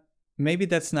not, maybe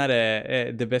that's not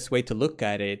the best way to look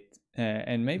at it.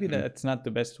 And maybe that's not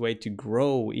the best way to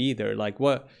grow either. Like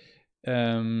what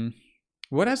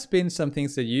has been some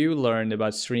things that you learned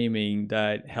about streaming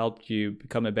that helped you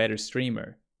become a better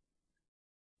streamer?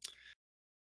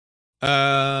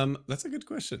 That's a good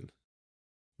question.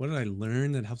 What did I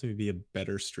learn that helped me be a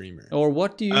better streamer? Or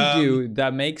what do you do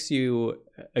that makes you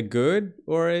a good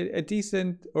or a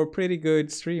decent or pretty good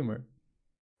streamer?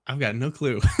 I've got no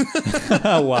clue.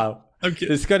 Wow. Okay.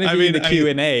 It's going to be in the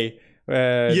Q&A.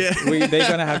 They're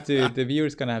gonna have to. The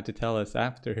viewers gonna have to tell us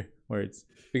afterwards.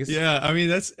 Because I mean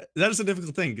that's a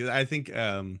difficult thing, because I think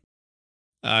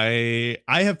I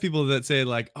have people that say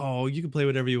like, oh, you can play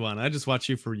whatever you want, I just watch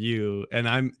you for you, and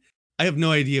I have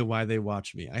no idea why they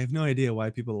watch me. I have no idea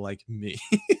why people like me.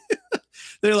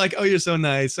 They're like, oh, you're so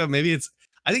nice. So maybe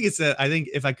I think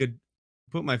if I could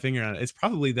put my finger on it, it's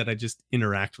probably that I just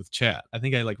interact with chat. I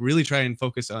think I like really try and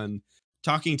focus on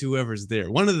talking to whoever's there.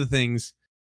 One of the things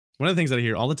that I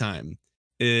hear all the time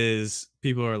is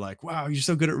people are like, wow, you're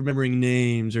so good at remembering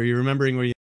names, or you're remembering where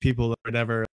you people or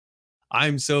whatever.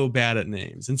 I'm so bad at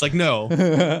names. And it's like, no,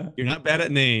 you're not bad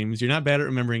at names. You're not bad at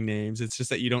remembering names. It's just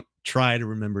that you don't try to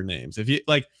remember names. If you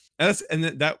like,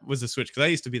 that was a switch, because I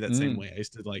used to be that same way. I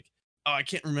used to like, oh, I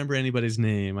can't remember anybody's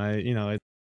name.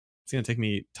 It's going to take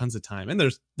me tons of time. And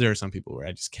there are some people where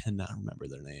I just cannot remember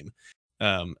their name.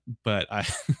 But I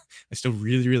still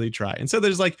really, really try. And so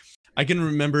there's like, I can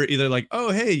remember either like,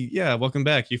 oh, hey, yeah, welcome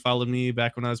back. You followed me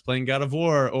back when I was playing God of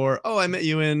War, or, oh, I met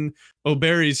you in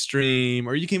O'Berry's stream,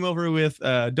 or you came over with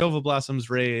Dova Blossom's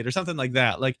raid, or something like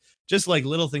that. Like, just like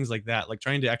little things like that, like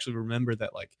trying to actually remember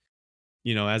that, like,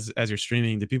 you know, as you're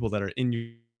streaming, the people that are in your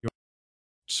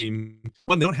stream,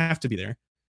 well, they don't have to be there.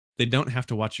 They don't have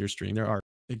to watch your stream. There are,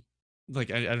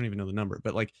 like, I don't even know the number,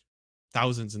 but like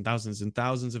thousands and thousands and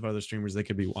thousands of other streamers they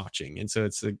could be watching. And so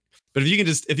it's like, but if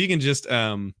you can just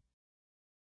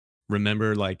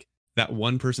remember like that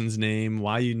one person's name,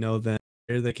 why you know them,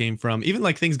 where they came from, even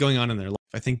like things going on in their life,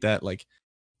 I think that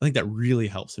really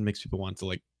helps and makes people want to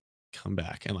like come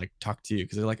back and like talk to you,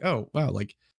 because they're like, oh wow,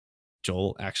 like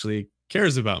Joel actually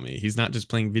cares about me. He's not just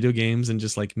playing video games and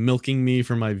just like milking me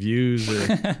for my views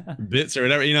or bits or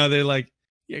whatever. You know, they're like,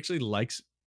 he actually likes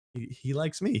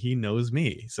me. He knows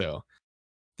me. So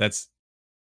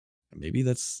maybe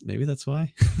that's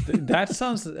why. That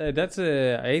sounds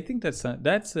I think that's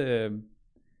a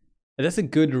that's a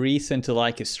good reason to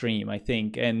like a stream, I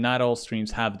think, and not all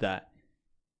streams have that.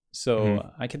 So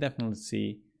I can definitely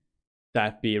see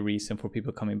that be a reason for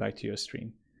people coming back to your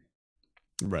stream.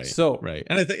 Right. So right,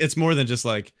 and I think it's more than just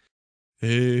like,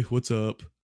 hey, what's up?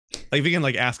 Like if you can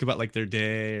like ask about like their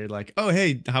day, or like, oh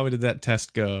hey, how did that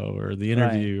test go, or the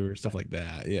interview, or stuff like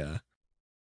that.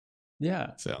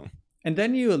 Yeah. So. And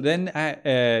then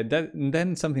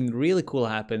something really cool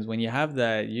happens when you have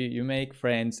that. You make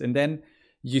friends, and then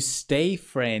you stay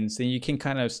friends, and you can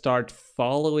kind of start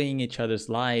following each other's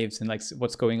lives and like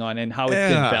what's going on and how it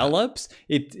develops.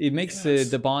 It makes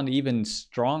the bond even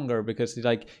stronger, because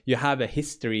like you have a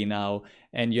history now,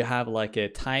 and you have like a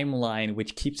timeline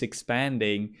which keeps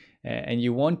expanding, and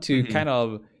you want to kind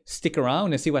of stick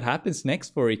around and see what happens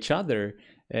next for each other,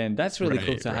 and that's really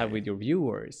cool to have with your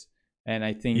viewers. And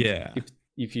I think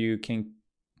if you can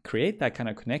create that kind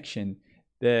of connection,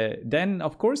 then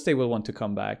of course they will want to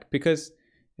come back, because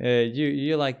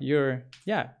you're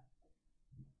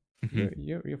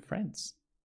friends.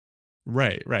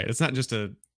 Right. It's not just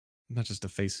a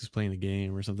face who's playing a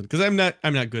game or something. Because I'm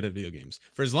not good at video games.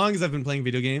 For as long as I've been playing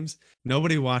video games,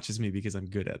 nobody watches me because I'm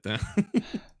good at them.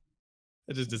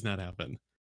 It just does not happen.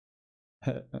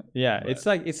 It's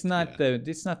like it's not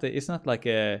like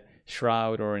a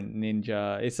Shroud or a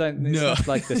Ninja. It's not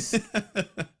like this.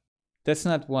 That's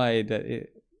not why they're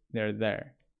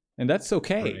there, and that's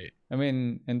okay. Right. I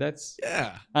mean, and that's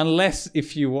unless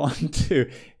if you want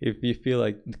to, if you feel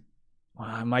like,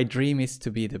 wow, my dream is to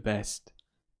be the best,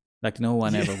 like no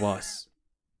one ever was.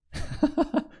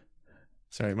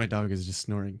 Sorry, my dog is just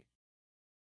snoring.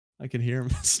 I can hear him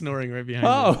snoring right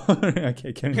behind me.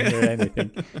 Okay, can't hear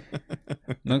anything.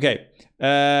 Okay.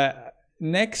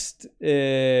 Next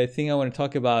thing I want to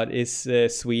talk about is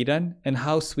Sweden, and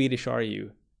how Swedish are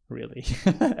you, really?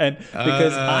 And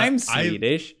because I'm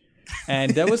Swedish,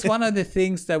 and that was one of the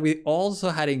things that we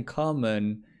also had in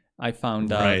common. I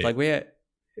found out, like we had,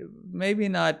 maybe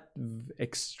not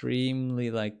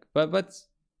extremely like, but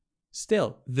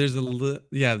still, there's a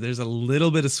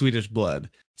little bit of Swedish blood.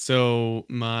 So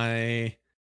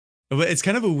it's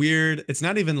kind of a weird, it's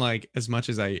not even like as much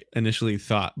as I initially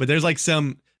thought, but there's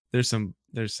some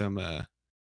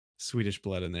Swedish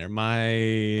blood in there.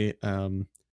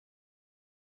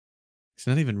 It's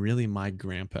not even really my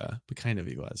grandpa, but kind of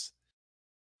he was.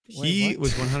 He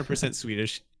was 100%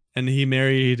 Swedish, and he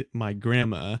married my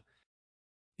grandma,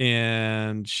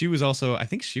 and she was also, I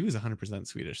think she was 100%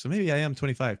 Swedish. So maybe I am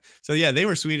 25. So yeah, they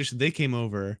were Swedish. They came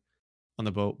over on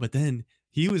the boat, but then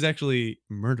he was actually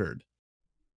murdered.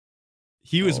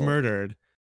 He was murdered.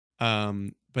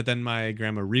 But then my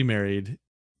grandma remarried,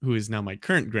 who is now my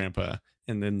current grandpa,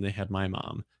 and then they had my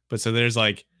mom. But so there's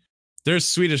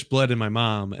Swedish blood in my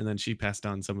mom, and then she passed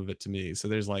on some of it to me. So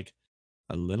there's like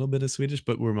a little bit of Swedish,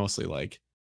 but we're mostly like,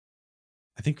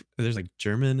 I think there's like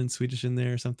German and Swedish in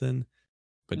there or something.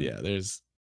 But yeah, there's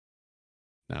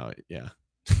now,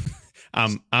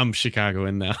 I'm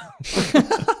Chicagoan now.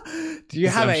 Do you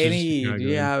have any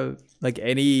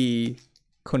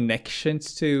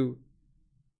connections to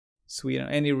Sweden?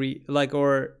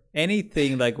 Or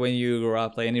anything like when you grew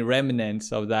up, like any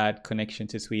remnants of that connection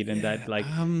to Sweden that like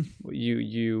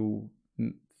you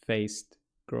faced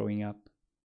growing up,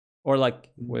 or like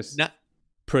was not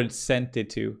presented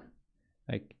to,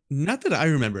 like? Not that I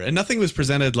remember, and nothing was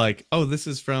presented like, oh, this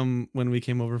is from when we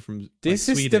came over from this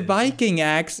is Sweden. The Viking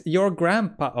axe your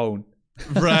grandpa owned.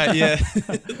 Right, yeah.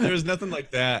 There was nothing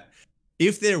like that.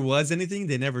 If there was anything,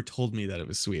 they never told me that it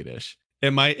was Swedish.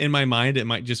 In my mind, it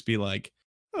might just be like,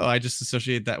 oh, I just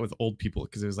associate that with old people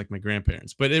because it was like my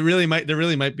grandparents. But there really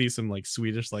might be some like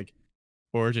Swedish like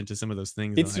origin to some of those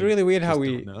things. It's really weird how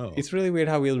we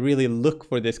really look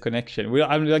for this connection.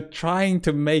 I'm like trying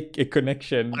to make a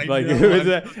connection, like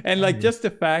just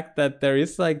the fact that there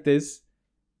is like this,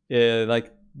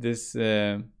 like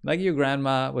your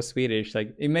grandma was Swedish,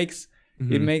 like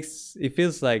it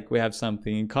feels like we have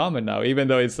something in common now, even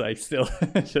though it's like still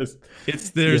just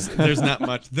there's not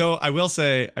much. Though I will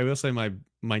say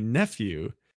my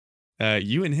nephew,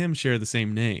 you and him share the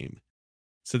same name.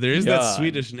 So there is that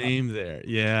Swedish name there.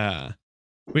 Yeah.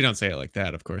 We don't say it like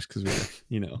that, of course, because we're,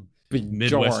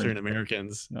 Midwestern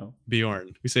Americans. No.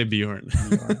 Bjorn. We say Bjorn.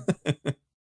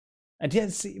 And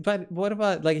but what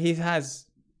about, like, how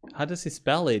does he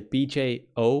spell it?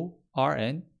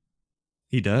 Bjorn?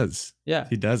 He does. Yeah.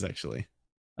 He does, actually.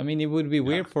 I mean, it would be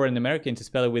weird for an American to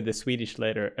spell it with the Swedish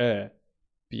letter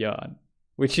Bjorn,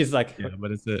 which is like... Yeah, but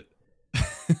it's it.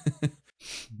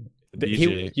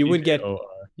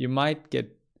 You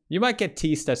might get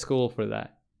teased at school for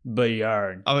that.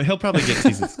 Bjorn. Oh, he'll probably get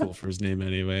teased at school for his name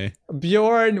anyway.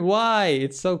 Bjorn, why?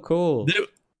 It's so cool.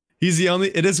 He's the only.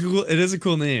 It is cool. It is a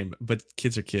cool name, but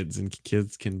kids are kids, and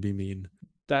kids can be mean.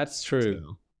 That's true.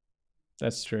 So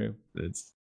That's true.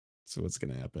 it's so what's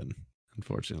gonna happen,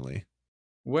 unfortunately.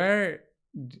 Where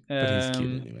But he's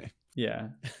cute anyway. yeah.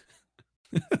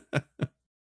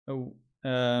 Oh,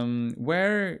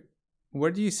 where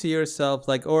do you see yourself,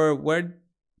 like, or where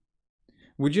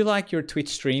would you like your Twitch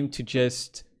stream to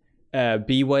just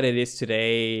be what it is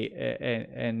today,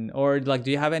 and or like,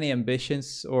 do you have any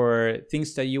ambitions or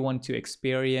things that you want to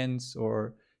experience,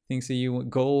 or things that you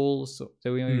goals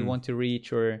that you want to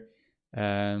reach, or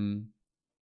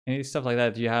any stuff like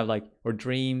that? Do you have like, or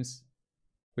dreams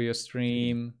for your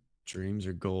stream? Dreams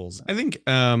or goals? I think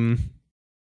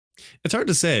it's hard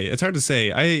to say. It's hard to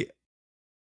say.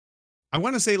 I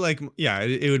want to say like, yeah,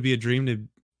 it would be a dream to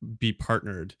be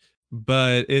partnered,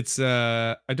 but it's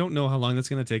I don't know how long that's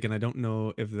going to take, and I don't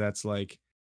know if that's like,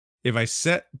 if I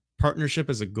set partnership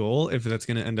as a goal, if that's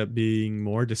going to end up being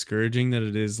more discouraging than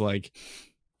it is like,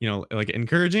 you know, like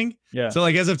encouraging. Yeah. So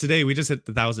like as of today, we just hit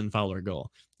the 1,000 follower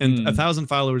goal, and 1,000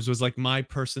 followers was like my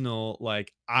personal,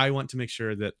 like, I want to make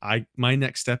sure that my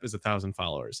next step is 1,000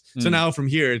 followers. So now from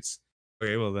here, it's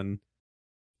okay. Well then,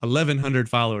 1,100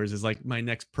 followers is like my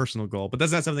next personal goal, but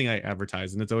that's not something I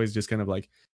advertise, and it's always just kind of like,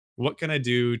 what can I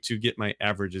do to get my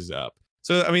averages up?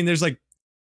 So I mean, there's like,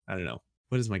 I don't know,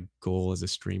 what is my goal as a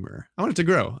streamer? I want it to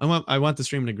grow. I want the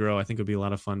stream to grow. I think it would be a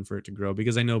lot of fun for it to grow,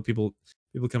 because I know people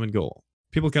come and go.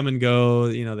 People come and go,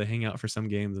 you know, they hang out for some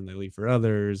games and they leave for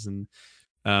others. And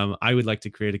I would like to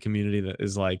create a community that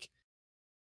is like,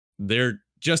 they're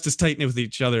just as tight knit with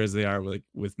each other as they are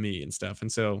with me and stuff.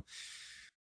 And so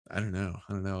I don't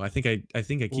know. I think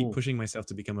I keep pushing myself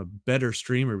to become a better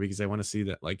streamer, because I want to see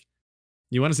that, like,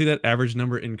 you want to see that average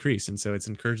number increase. And so it's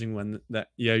encouraging when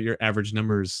your average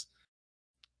numbers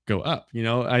go up. You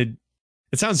know,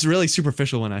 it sounds really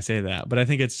superficial when I say that, but I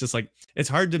think it's just like, it's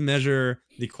hard to measure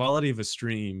the quality of a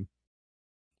stream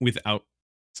without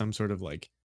some sort of like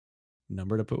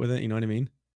number to put with it. You know what I mean?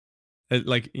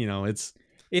 Like, you know, it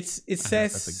says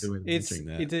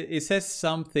it says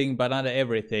something, but not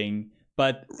everything.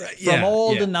 But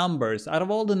from the numbers, out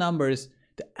of all the numbers,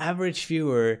 the average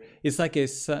viewer is like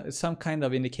some kind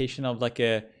of indication of like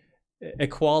a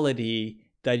quality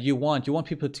that you want. You want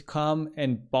people to come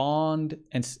and bond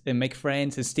and make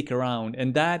friends and stick around,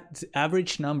 and that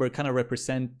average number kind of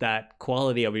represent that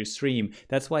quality of your stream.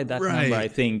 That's why that number, I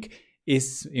think,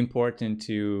 is important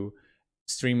to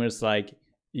streamers like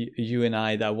you and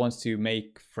I that wants to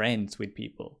make friends with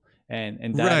people.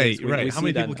 And that right. How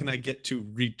many people can I get to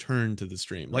return to the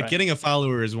stream? Like, getting a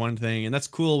follower is one thing, and that's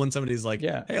cool when somebody's like,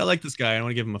 hey, I like this guy, I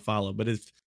want to give him a follow. But that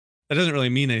doesn't really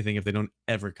mean anything if they don't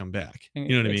ever come back. You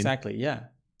know what I mean? Exactly. Yeah.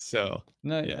 So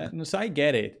so I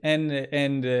get it,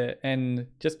 and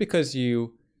just because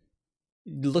you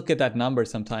look at that number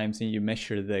sometimes and you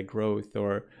measure the growth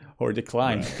or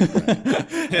decline,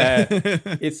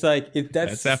 it's like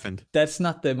that's happened. That's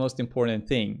not the most important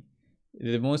thing.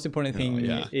 The most important thing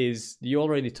is, you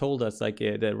already told us, like,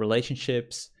 the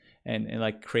relationships and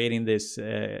like creating this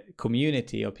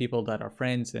community of people that are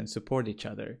friends and support each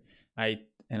other. I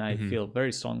feel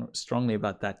very strongly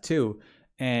about that too.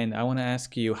 And I want to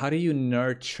ask you, how do you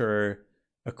nurture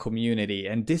a community?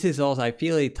 And this is also, I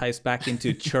feel it ties back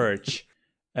into church,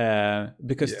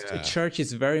 because church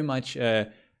is very much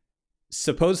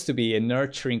supposed to be a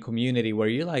nurturing community where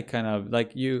you like kind of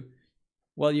like you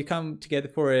come together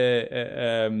for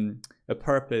a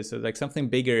purpose, or like something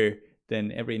bigger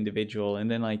than every individual,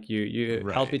 and then like you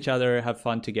help each other, have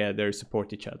fun together,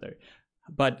 support each other.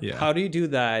 But how do you do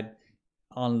that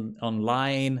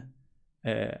online,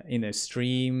 in a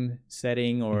stream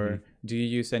setting, or do you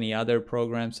use any other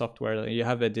program software? You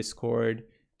have a Discord.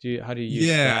 How do you use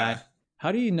that?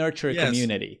 How do you nurture a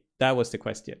community? That was the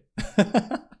question.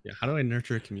 How do I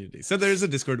nurture a community? So there's a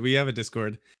Discord. We have a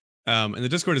Discord. And the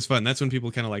Discord is fun. That's when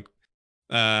people kind of like,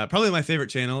 probably my favorite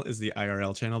channel is the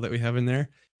IRL channel that we have in there.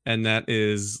 And that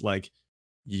is like,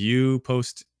 you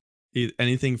post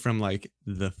anything from like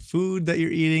the food that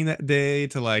you're eating that day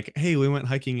to like, hey, we went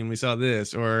hiking and we saw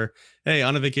this, or hey,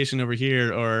 on a vacation over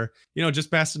here, or, you know,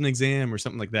 just passed an exam or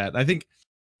something like that. I think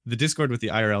the Discord with the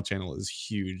IRL channel is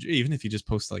huge. Even if you just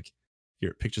post like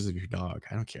your pictures of your dog,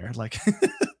 I don't care. Like,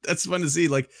 that's fun to see,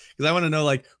 like, because I want to know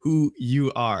like who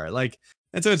you are, like.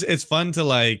 And so it's fun to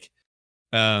like,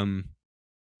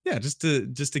 just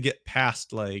to get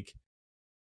past like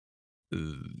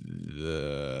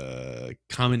the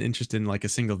common interest in like a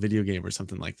single video game or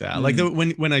something like that. Like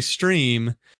when I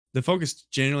stream, the focus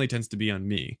generally tends to be on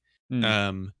me.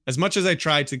 As much as I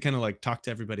try to kind of like talk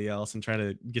to everybody else and try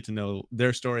to get to know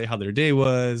their story, how their day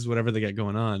was, whatever they got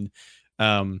going on.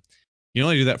 you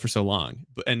only do that for so long,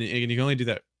 and you can only do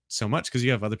that so much because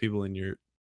you have other people in your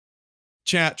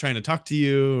chat trying to talk to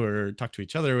you or talk to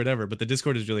each other or whatever. But the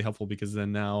Discord is really helpful because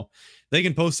then now they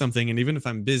can post something, and even if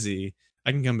I'm busy,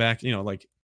 I can come back, like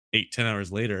 8-10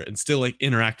 hours later and still like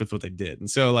interact with what they did. And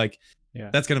so like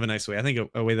that's kind of a nice way. I think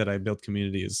a way that I build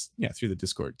community is through the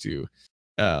Discord too.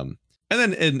 And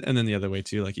then the other way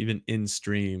too, like even in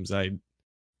streams, I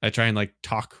try and like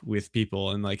talk with people,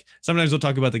 and like sometimes we'll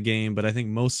talk about the game, but I think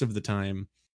most of the time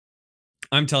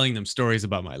I'm telling them stories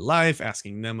about my life,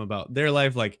 asking them about their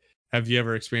life. Like, have you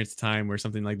ever experienced a time where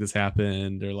something like this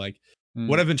happened? Or like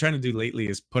what I've been trying to do lately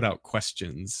is put out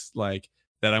questions like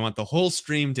that I want the whole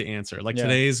stream to answer. Like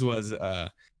today's was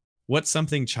what's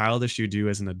something childish you do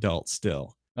as an adult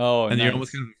still? Oh, and nice. You're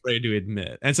almost kind of afraid to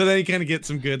admit. And so then you kind of get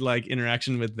some good like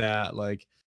interaction with that. Like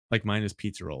mine is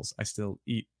pizza rolls.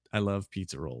 I love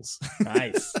pizza rolls.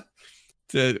 Nice.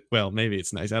 Well, maybe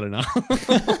it's nice. I don't know.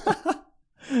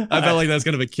 I felt like that's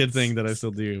kind of a kid thing that I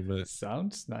still do, but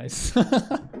sounds nice.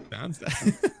 Sounds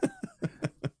nice.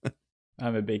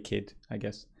 I'm a big kid, I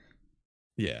guess.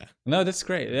 Yeah. No, that's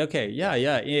great. Okay. Yeah.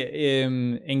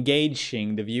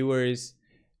 Engaging the viewers,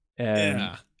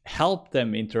 help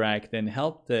them interact and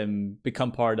help them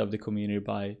become part of the community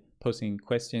by posting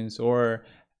questions or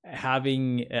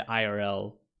having an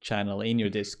IRL channel in your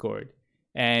Discord,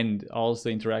 and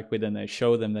also interact with them and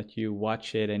show them that you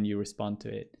watch it and you respond to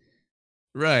it.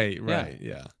 Right.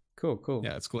 Yeah. Cool.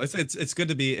 Yeah, it's cool. It's good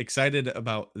to be excited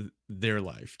about their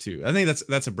life too. I think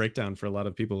that's a breakdown for a lot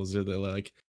of people. Is they're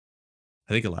like,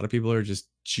 I think a lot of people are just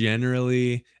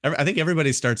generally. I think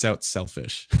everybody starts out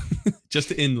selfish,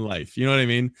 just in life. You know what I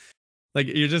mean? Like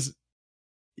you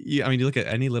look at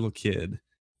any little kid,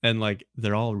 and like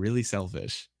they're all really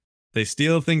selfish. They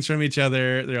steal things from each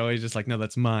other. They're always just like, no,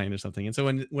 that's mine or something. And so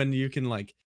when you can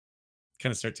like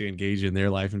kind of start to engage in their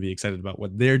life and be excited about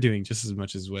what they're doing just as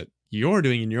much as what you're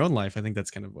doing in your own life, I think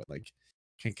that's kind of what like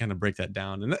can kind of break that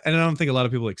down. And I don't think a lot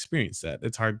of people experience that.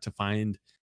 It's hard to find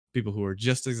people who are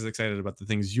just as excited about the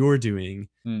things you're doing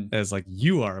as like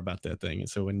you are about that thing. And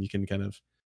so when you can kind of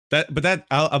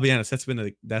I'll be honest,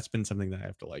 that's been something that I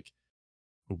have to like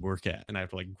work at, and I have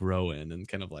to like grow in and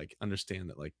kind of like understand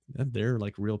that like they're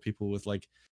like real people with like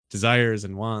desires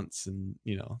and wants and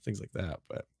things like that.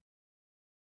 But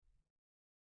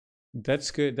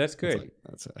that's good.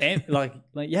 And like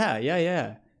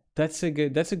yeah. That's a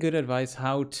good advice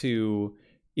how to,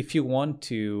 if you want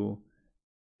to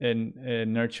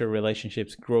nurture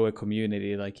relationships, grow a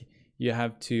community, like you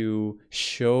have to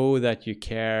show that you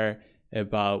care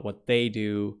about what they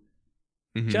do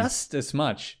just as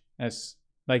much as,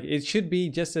 like it should be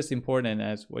just as important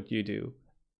as what you do.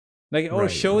 Like, or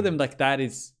show them like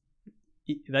that's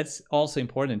also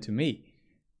important to me.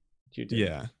 What you do.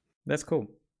 Yeah. That's cool.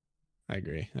 I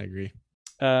agree.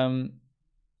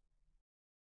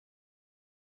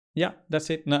 Yeah, that's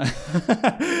it. No.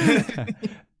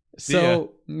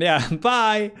 So yeah,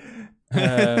 bye.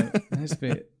 Let's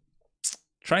be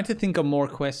trying to think of more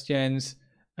questions.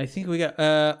 I think we got.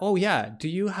 Oh yeah, do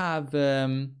you have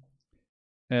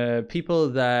people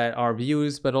that are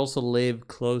viewers but also live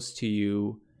close to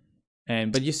you?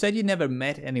 But you said you never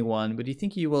met anyone. But do you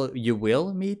think you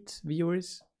will meet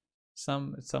viewers?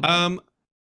 Some.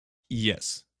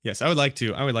 Yes, I would like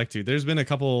to. There's been a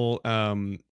couple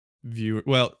viewers.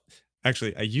 Well,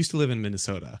 actually, I used to live in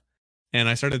Minnesota, and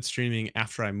I started streaming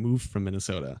after I moved from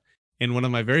Minnesota. And one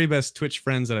of my very best Twitch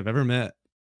friends that I've ever met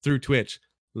through Twitch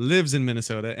lives in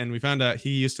Minnesota, and we found out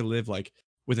he used to live like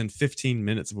within 15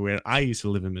 minutes of where I used to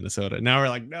live in Minnesota. Now we're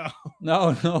like, no.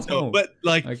 So, but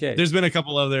like, there's been a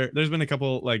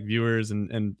couple like viewers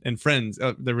and friends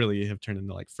that really have turned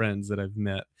into like friends that I've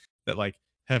met that like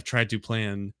have tried to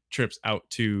plan trips out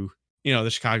to the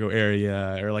Chicago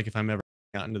area, or like if I'm ever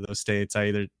out into those states, I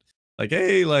either like,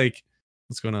 hey, like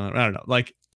what's going on? I don't know.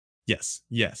 Like, yes,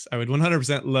 I would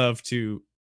 100% love to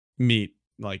meet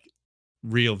like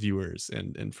real viewers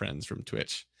and friends from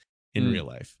Twitch in real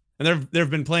life. And there have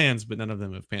been plans, but none of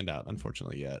them have panned out,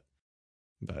 unfortunately, yet.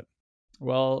 But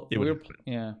well,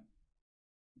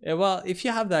 well, if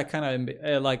you have that kind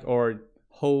of like or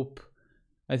hope,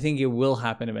 I think it will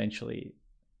happen eventually.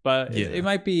 But it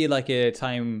might be like a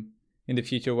time in the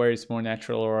future where it's more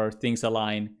natural or things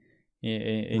align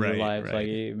in your life. Like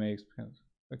it makes sense.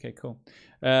 Okay, cool.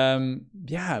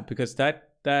 Yeah, because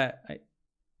that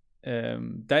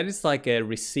is like a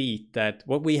receipt that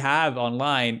what we have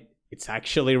online, it's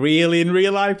actually real in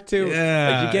real life too. Yeah,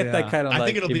 like you get that kind of. I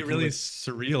think it'll be really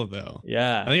surreal though.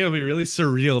 Yeah, I think it'll be really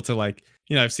surreal to like,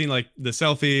 I've seen like the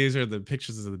selfies or the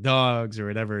pictures of the dogs or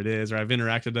whatever it is, or I've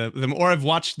interacted with them, or I've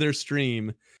watched their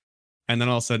stream, and then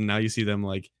all of a sudden now you see them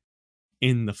like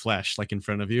in the flesh, like in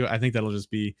front of you. I think it'll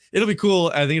be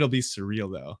cool. I think it'll be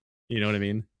surreal though. You know what I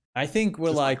mean? I think we're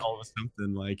Just like all of a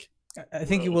something like. I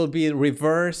think it will be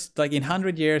reversed. Like in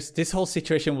 100 years, this whole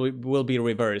situation will be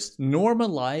reversed. Normal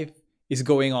life is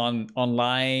going on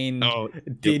online,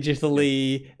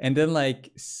 digitally, and then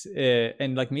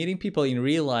and like meeting people in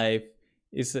real life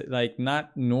is like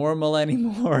not normal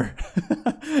anymore.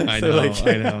 I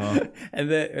know.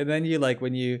 And then you like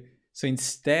so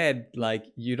instead like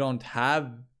you don't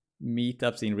have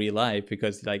meetups in real life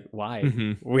because like why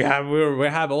we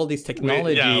have all this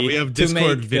technology. We have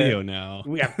Discord video now.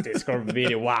 We have Discord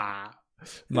video. Wow,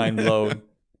 mind blown.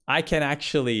 I can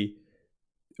actually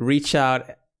reach out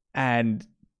and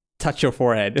touch your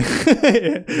forehead.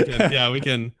 we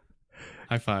can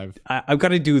high five. I've got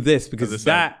to do this because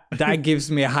that gives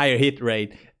me a higher hit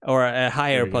rate or a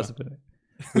higher possibility.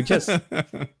 We just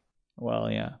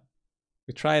well, yeah.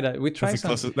 We tried that.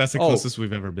 That's the closest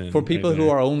we've ever been. For people who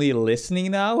are only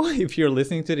listening now, if you're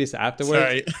listening to this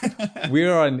afterwards,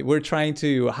 we're trying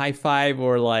to high five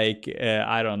or like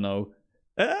I don't know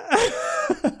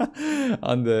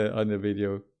on the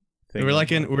video thing. We're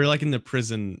like in the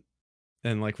prison,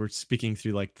 and like we're speaking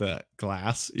through like the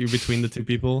glass between the two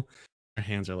people. Our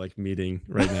hands are like meeting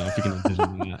right now. If you can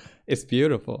envision that, it's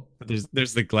beautiful. But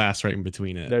there's the glass right in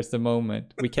between it. There's the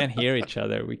moment we can't hear each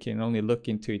other. We can only look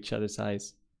into each other's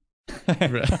eyes.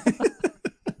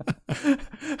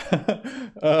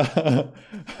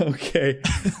 Okay.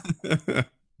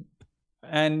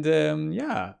 And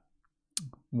yeah,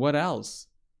 what else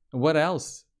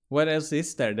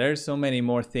is there? There's so many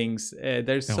more things.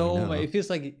 There's it feels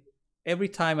like every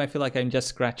time I feel like I'm just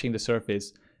scratching the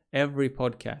surface. Every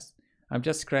podcast I'm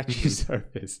just scratching the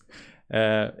surface.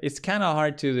 It's kind of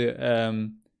hard to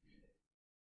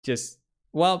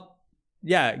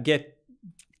get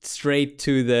straight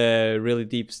to the really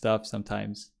deep stuff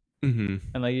sometimes. And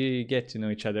like you get to know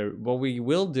each other. What we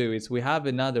will do is we have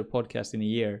another podcast in a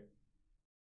year,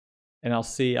 and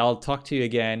I'll talk to you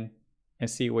again and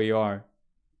see where you are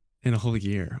in a whole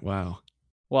year. Wow.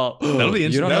 Well, that'll be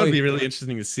interesting. That would be really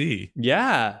interesting to see.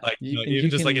 Yeah, like even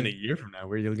just like in a year from now,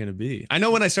 where you're gonna be. I know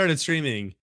when I started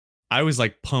streaming, I was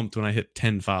like pumped when I hit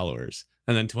 10 followers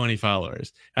and then 20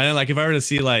 followers, and then like if I were to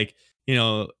see like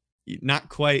not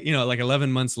quite like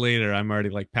 11 months later, I'm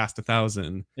already like past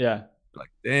 1,000. Yeah,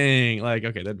 like dang, like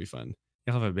okay, that'd be fun.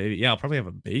 You'll have a baby. Yeah, I'll probably have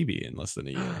a baby in less than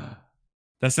a year.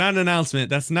 That's not an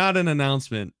announcement.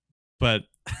 But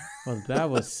well, that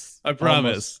was. I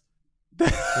promise.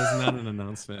 That's not an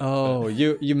announcement. Oh,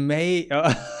 you may.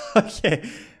 Okay.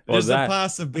 Well, there's a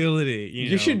possibility.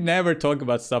 You should never talk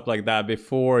about stuff like that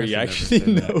before you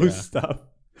actually know stuff.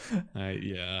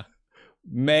 Yeah.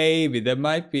 Maybe there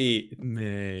might be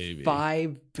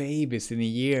 5 babies in a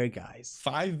year, guys.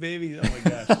 5 babies? Oh my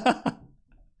gosh.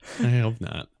 I hope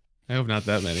not. I hope not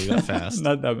that many that fast.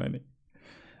 Not that many.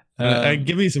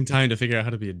 Give me some time to figure out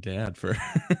how to be a dad for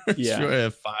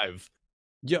sure. 5.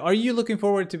 Are you looking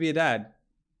forward to be a dad?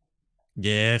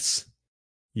 Yes,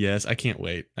 I can't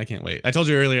wait. I told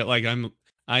you earlier, like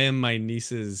I am my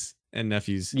nieces and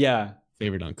nephews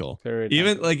favorite uncle.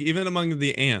 Even among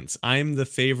the aunts, I'm the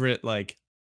favorite. Like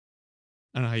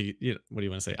I don't know how what do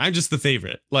you want to say? I'm just the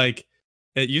favorite. Like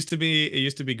it used to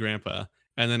be grandpa,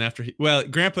 and then after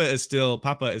papa is still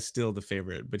the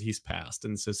favorite, but he's passed,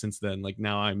 and so since then, like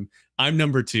now I'm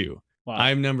number 2. Wow.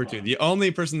 I'm number 2. The only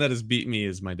person that has beat me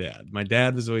is my dad. My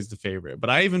dad was always the favorite,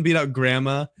 but I even beat out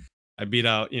grandma. I beat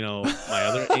out, my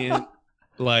other aunt.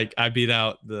 Like I beat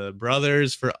out the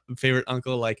brothers for favorite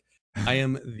uncle. Like I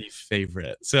am the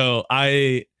favorite. So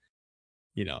I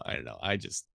don't know.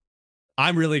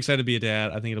 I'm really excited to be a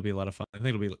dad. I think it'll be a lot of fun. I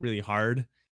think it'll be really hard,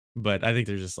 but I think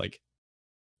they're just like,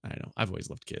 I don't know. I've always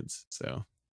loved kids. So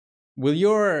will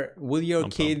your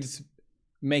kids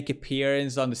make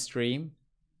appearance on the stream?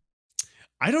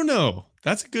 I don't know.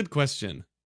 That's a good question.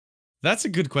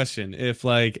 If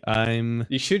like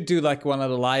you should do like one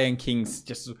of the Lion Kings.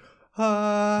 Just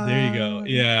there you go.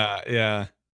 Yeah.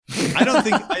 I don't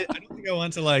think I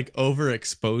want to like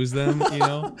overexpose them.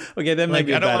 Okay, then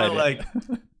maybe like,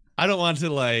 I don't want to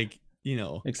like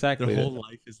exactly. Their whole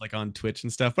life is like on Twitch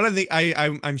and stuff. But I think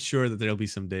I'm sure that there'll be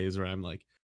some days where I'm like,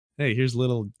 hey, here's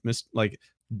little like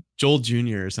Joel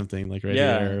Jr. or something like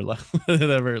here or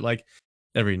whatever. Like.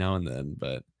 Every now and then,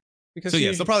 but because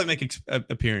they'll probably make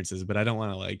appearances, but I don't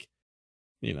want to like,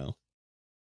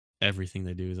 everything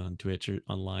they do is on Twitch or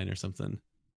online or something.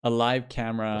 A live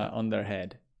camera on their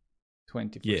head,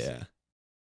 20%.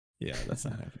 Yeah, that's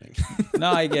not happening.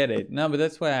 No, I get it. No, but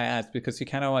that's why I asked, because you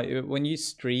kind of when you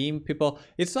stream, people,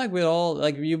 it's like with all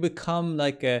like you become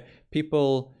like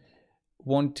people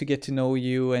want to get to know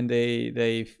you, and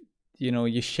they you know,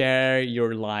 you share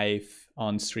your life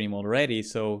on stream already,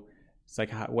 so it's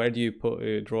like, where do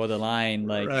you draw the line?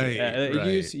 Like,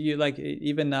 you like,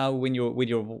 even now when you're with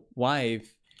your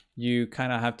wife, you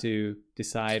kind of have to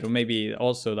decide, or maybe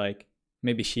also like,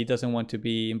 maybe she doesn't want to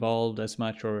be involved as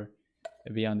much or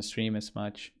be on the stream as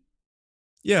much.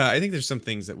 Yeah, I think there's some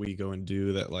things that we go and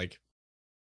do that like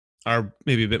are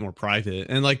maybe a bit more private,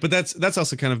 and like, but that's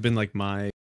also kind of been like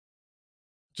my,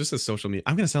 just as social media.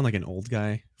 I'm gonna sound like an old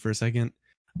guy for a second.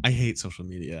 I hate social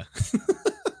media.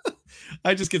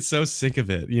 I just get so sick of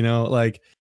it, you know, like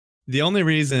the only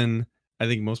reason I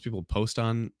think most people post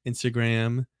on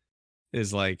Instagram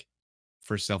is like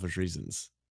for selfish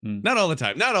reasons. Not all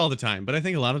the time, but I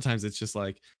think a lot of times it's just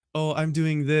like, oh, I'm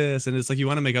doing this, and it's like you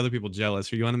want to make other people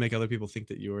jealous, or you want to make other people think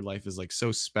that your life is like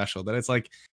so special that it's like,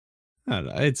 I don't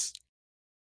know,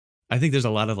 I think there's a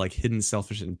lot of like hidden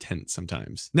selfish intent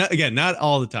sometimes. Not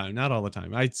all the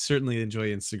time. I certainly enjoy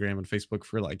Instagram and Facebook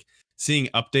for like seeing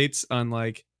updates on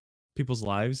like people's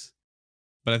lives,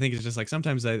 but I think it's just like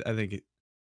sometimes I think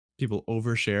people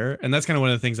overshare, and that's kind of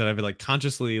one of the things that I've like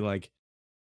consciously like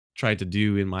tried to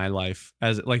do in my life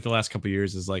as like the last couple of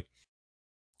years is like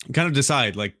kind of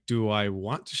decide like, do I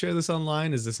want to share this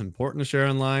online? Is this important to share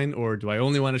online, or do I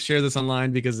only want to share this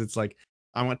online because it's like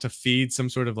I want to feed some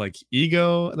sort of like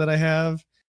ego that I have?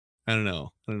 I don't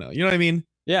know. You know what I mean?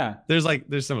 Yeah. There's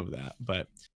some of that, but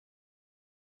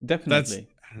definitely.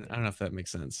 I don't know if that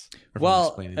makes sense.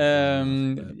 Well,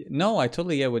 no, I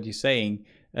totally get what you're saying.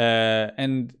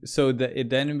 And so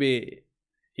it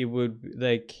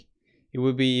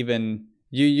would be even,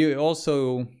 you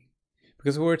also,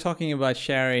 because we were talking about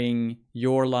sharing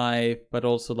your life, but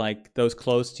also like those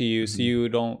close to you. Mm-hmm.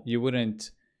 So you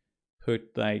wouldn't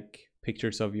put like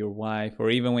pictures of your wife, or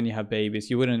even when you have babies,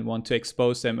 you wouldn't want to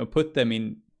expose them or put them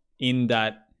in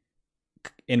that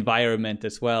environment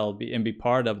as well, and be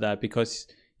part of that, because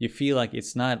you feel like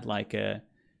it's not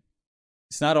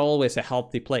always a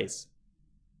healthy place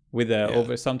with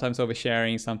sometimes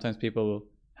oversharing, sometimes people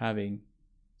having.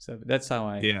 So that's how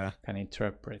I kind of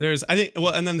interpret.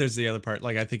 And then there's the other part.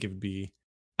 Like, I think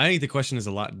the question is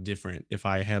a lot different if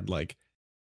I had like,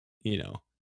 you know,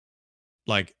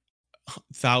 like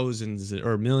thousands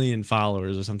or a million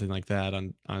followers or something like that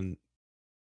on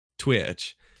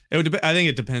Twitch. I think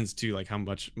it depends too, like how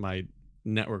much my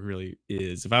network really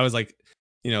is. If I was like,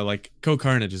 you know, like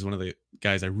CohhCarnage is one of the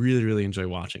guys I really, really enjoy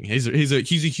watching. He's a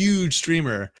huge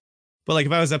streamer. But like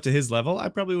if I was up to his level, I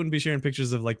probably wouldn't be sharing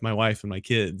pictures of like my wife and my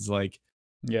kids like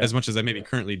as much as I maybe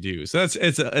currently do. So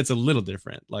it's a little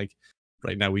different. Like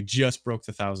right now we just broke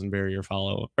the 1,000 barrier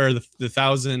follow, or the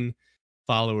 1,000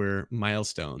 follower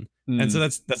milestone. And so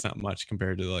that's not much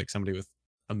compared to like somebody with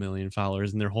 1 million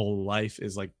followers and their whole life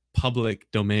is like public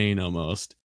domain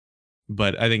almost.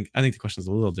 But I think the question is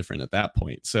a little different at that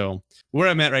point. So where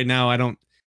I'm at right now, you're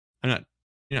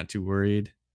not too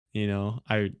worried, you know.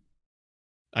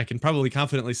 I can probably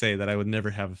confidently say that I would never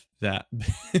have that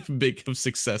big of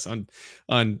success on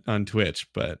Twitch,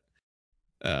 but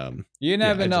you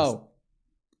never know.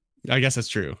 I guess that's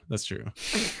true.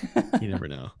 You never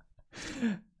know.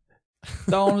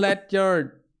 Don't let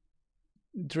your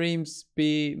dreams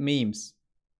be memes.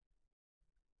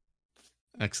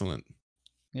 Excellent.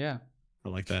 Yeah. I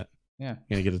like that. Yeah. I'm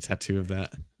gonna get a tattoo of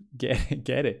that.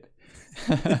 Get it.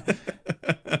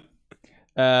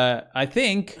 I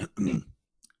think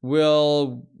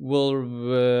we'll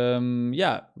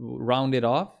round it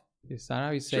off. Is that how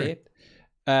you say it?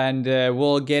 And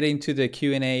we'll get into the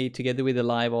Q&A together with the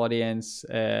live audience,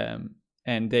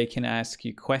 and they can ask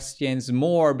you questions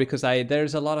more, because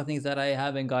there's a lot of things that I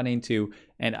haven't gone into,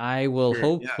 and I will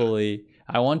hopefully.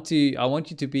 I want you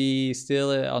to be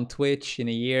still on Twitch in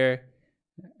a year,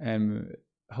 and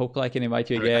hopefully I can invite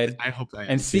you again. I hope that,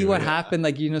 and see what happened.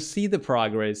 Like, you know, see the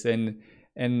progress and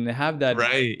have that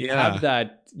have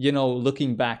that, you know,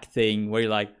 looking back thing where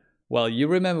you're like, well, you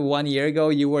remember 1 year ago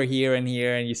you were here and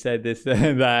you said this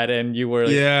and that, and you were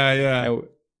like,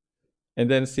 and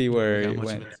then see where it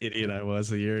went. Of an idiot I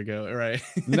was a year ago, right?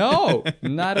 No,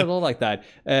 not at all like that.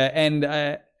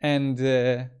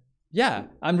 Yeah,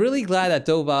 I'm really glad that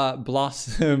Dova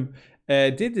Blossom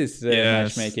did this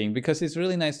matchmaking, because it's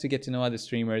really nice to get to know other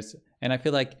streamers, and I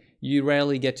feel like you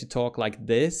rarely get to talk like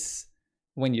this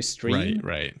when you stream.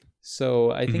 Right.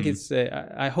 So I think it's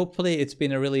hopefully it's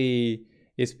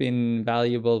been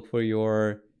valuable for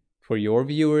your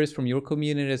viewers from your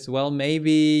community as well.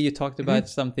 Maybe you talked about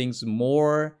some things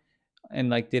more, and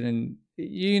like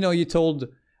you told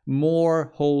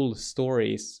more whole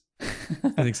stories.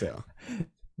 I think so.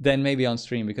 Then maybe on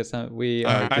stream, because we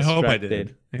are distracted. I hope I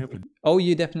did. Oh,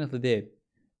 you definitely did.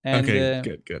 And,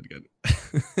 okay, good.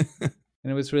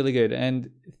 and it was really good. And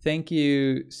thank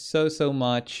you so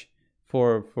much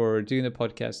for doing the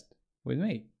podcast with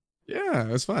me. Yeah,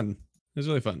 it was fun. It was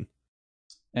really fun.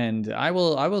 And I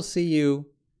will see you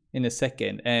in a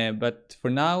second. But for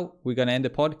now, we're gonna end the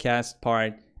podcast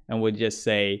part, and we'll just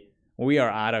say we are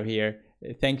out of here.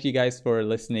 Thank you guys for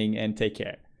listening, and take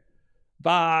care.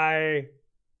 Bye.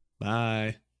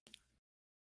 Bye.